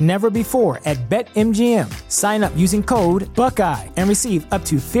sports like never before at BetMGM. Sign up using code Buckeye and receive up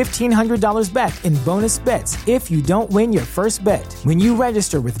to $1,500 back in bonus bets if you don't win your first bet. When you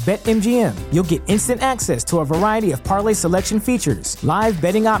register with BetMGM, you'll get instant access to a variety of parlay selection features, live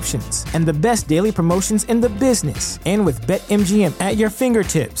betting options, and the best daily promotions in the business. And with BetMGM at your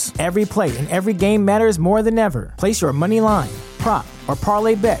fingertips, every play and every game matters more than ever. Place your money line, prop, or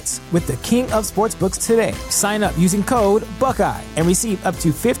parlay bets with the king of sportsbooks today. Sign up using code Buckeye and receive up to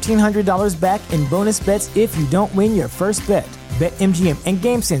 $1,500 back in bonus bets if you don't win your first bet. BetMGM and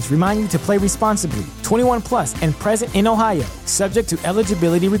GameSense remind you to play responsibly. 21 plus and present in Ohio, subject to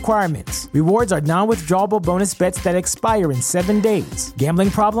eligibility requirements. Rewards are non-withdrawable bonus bets that expire in 7 days. Gambling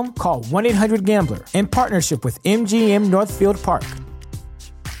problem? Call 1-800-GAMBLER. In partnership with MGM Northfield Park.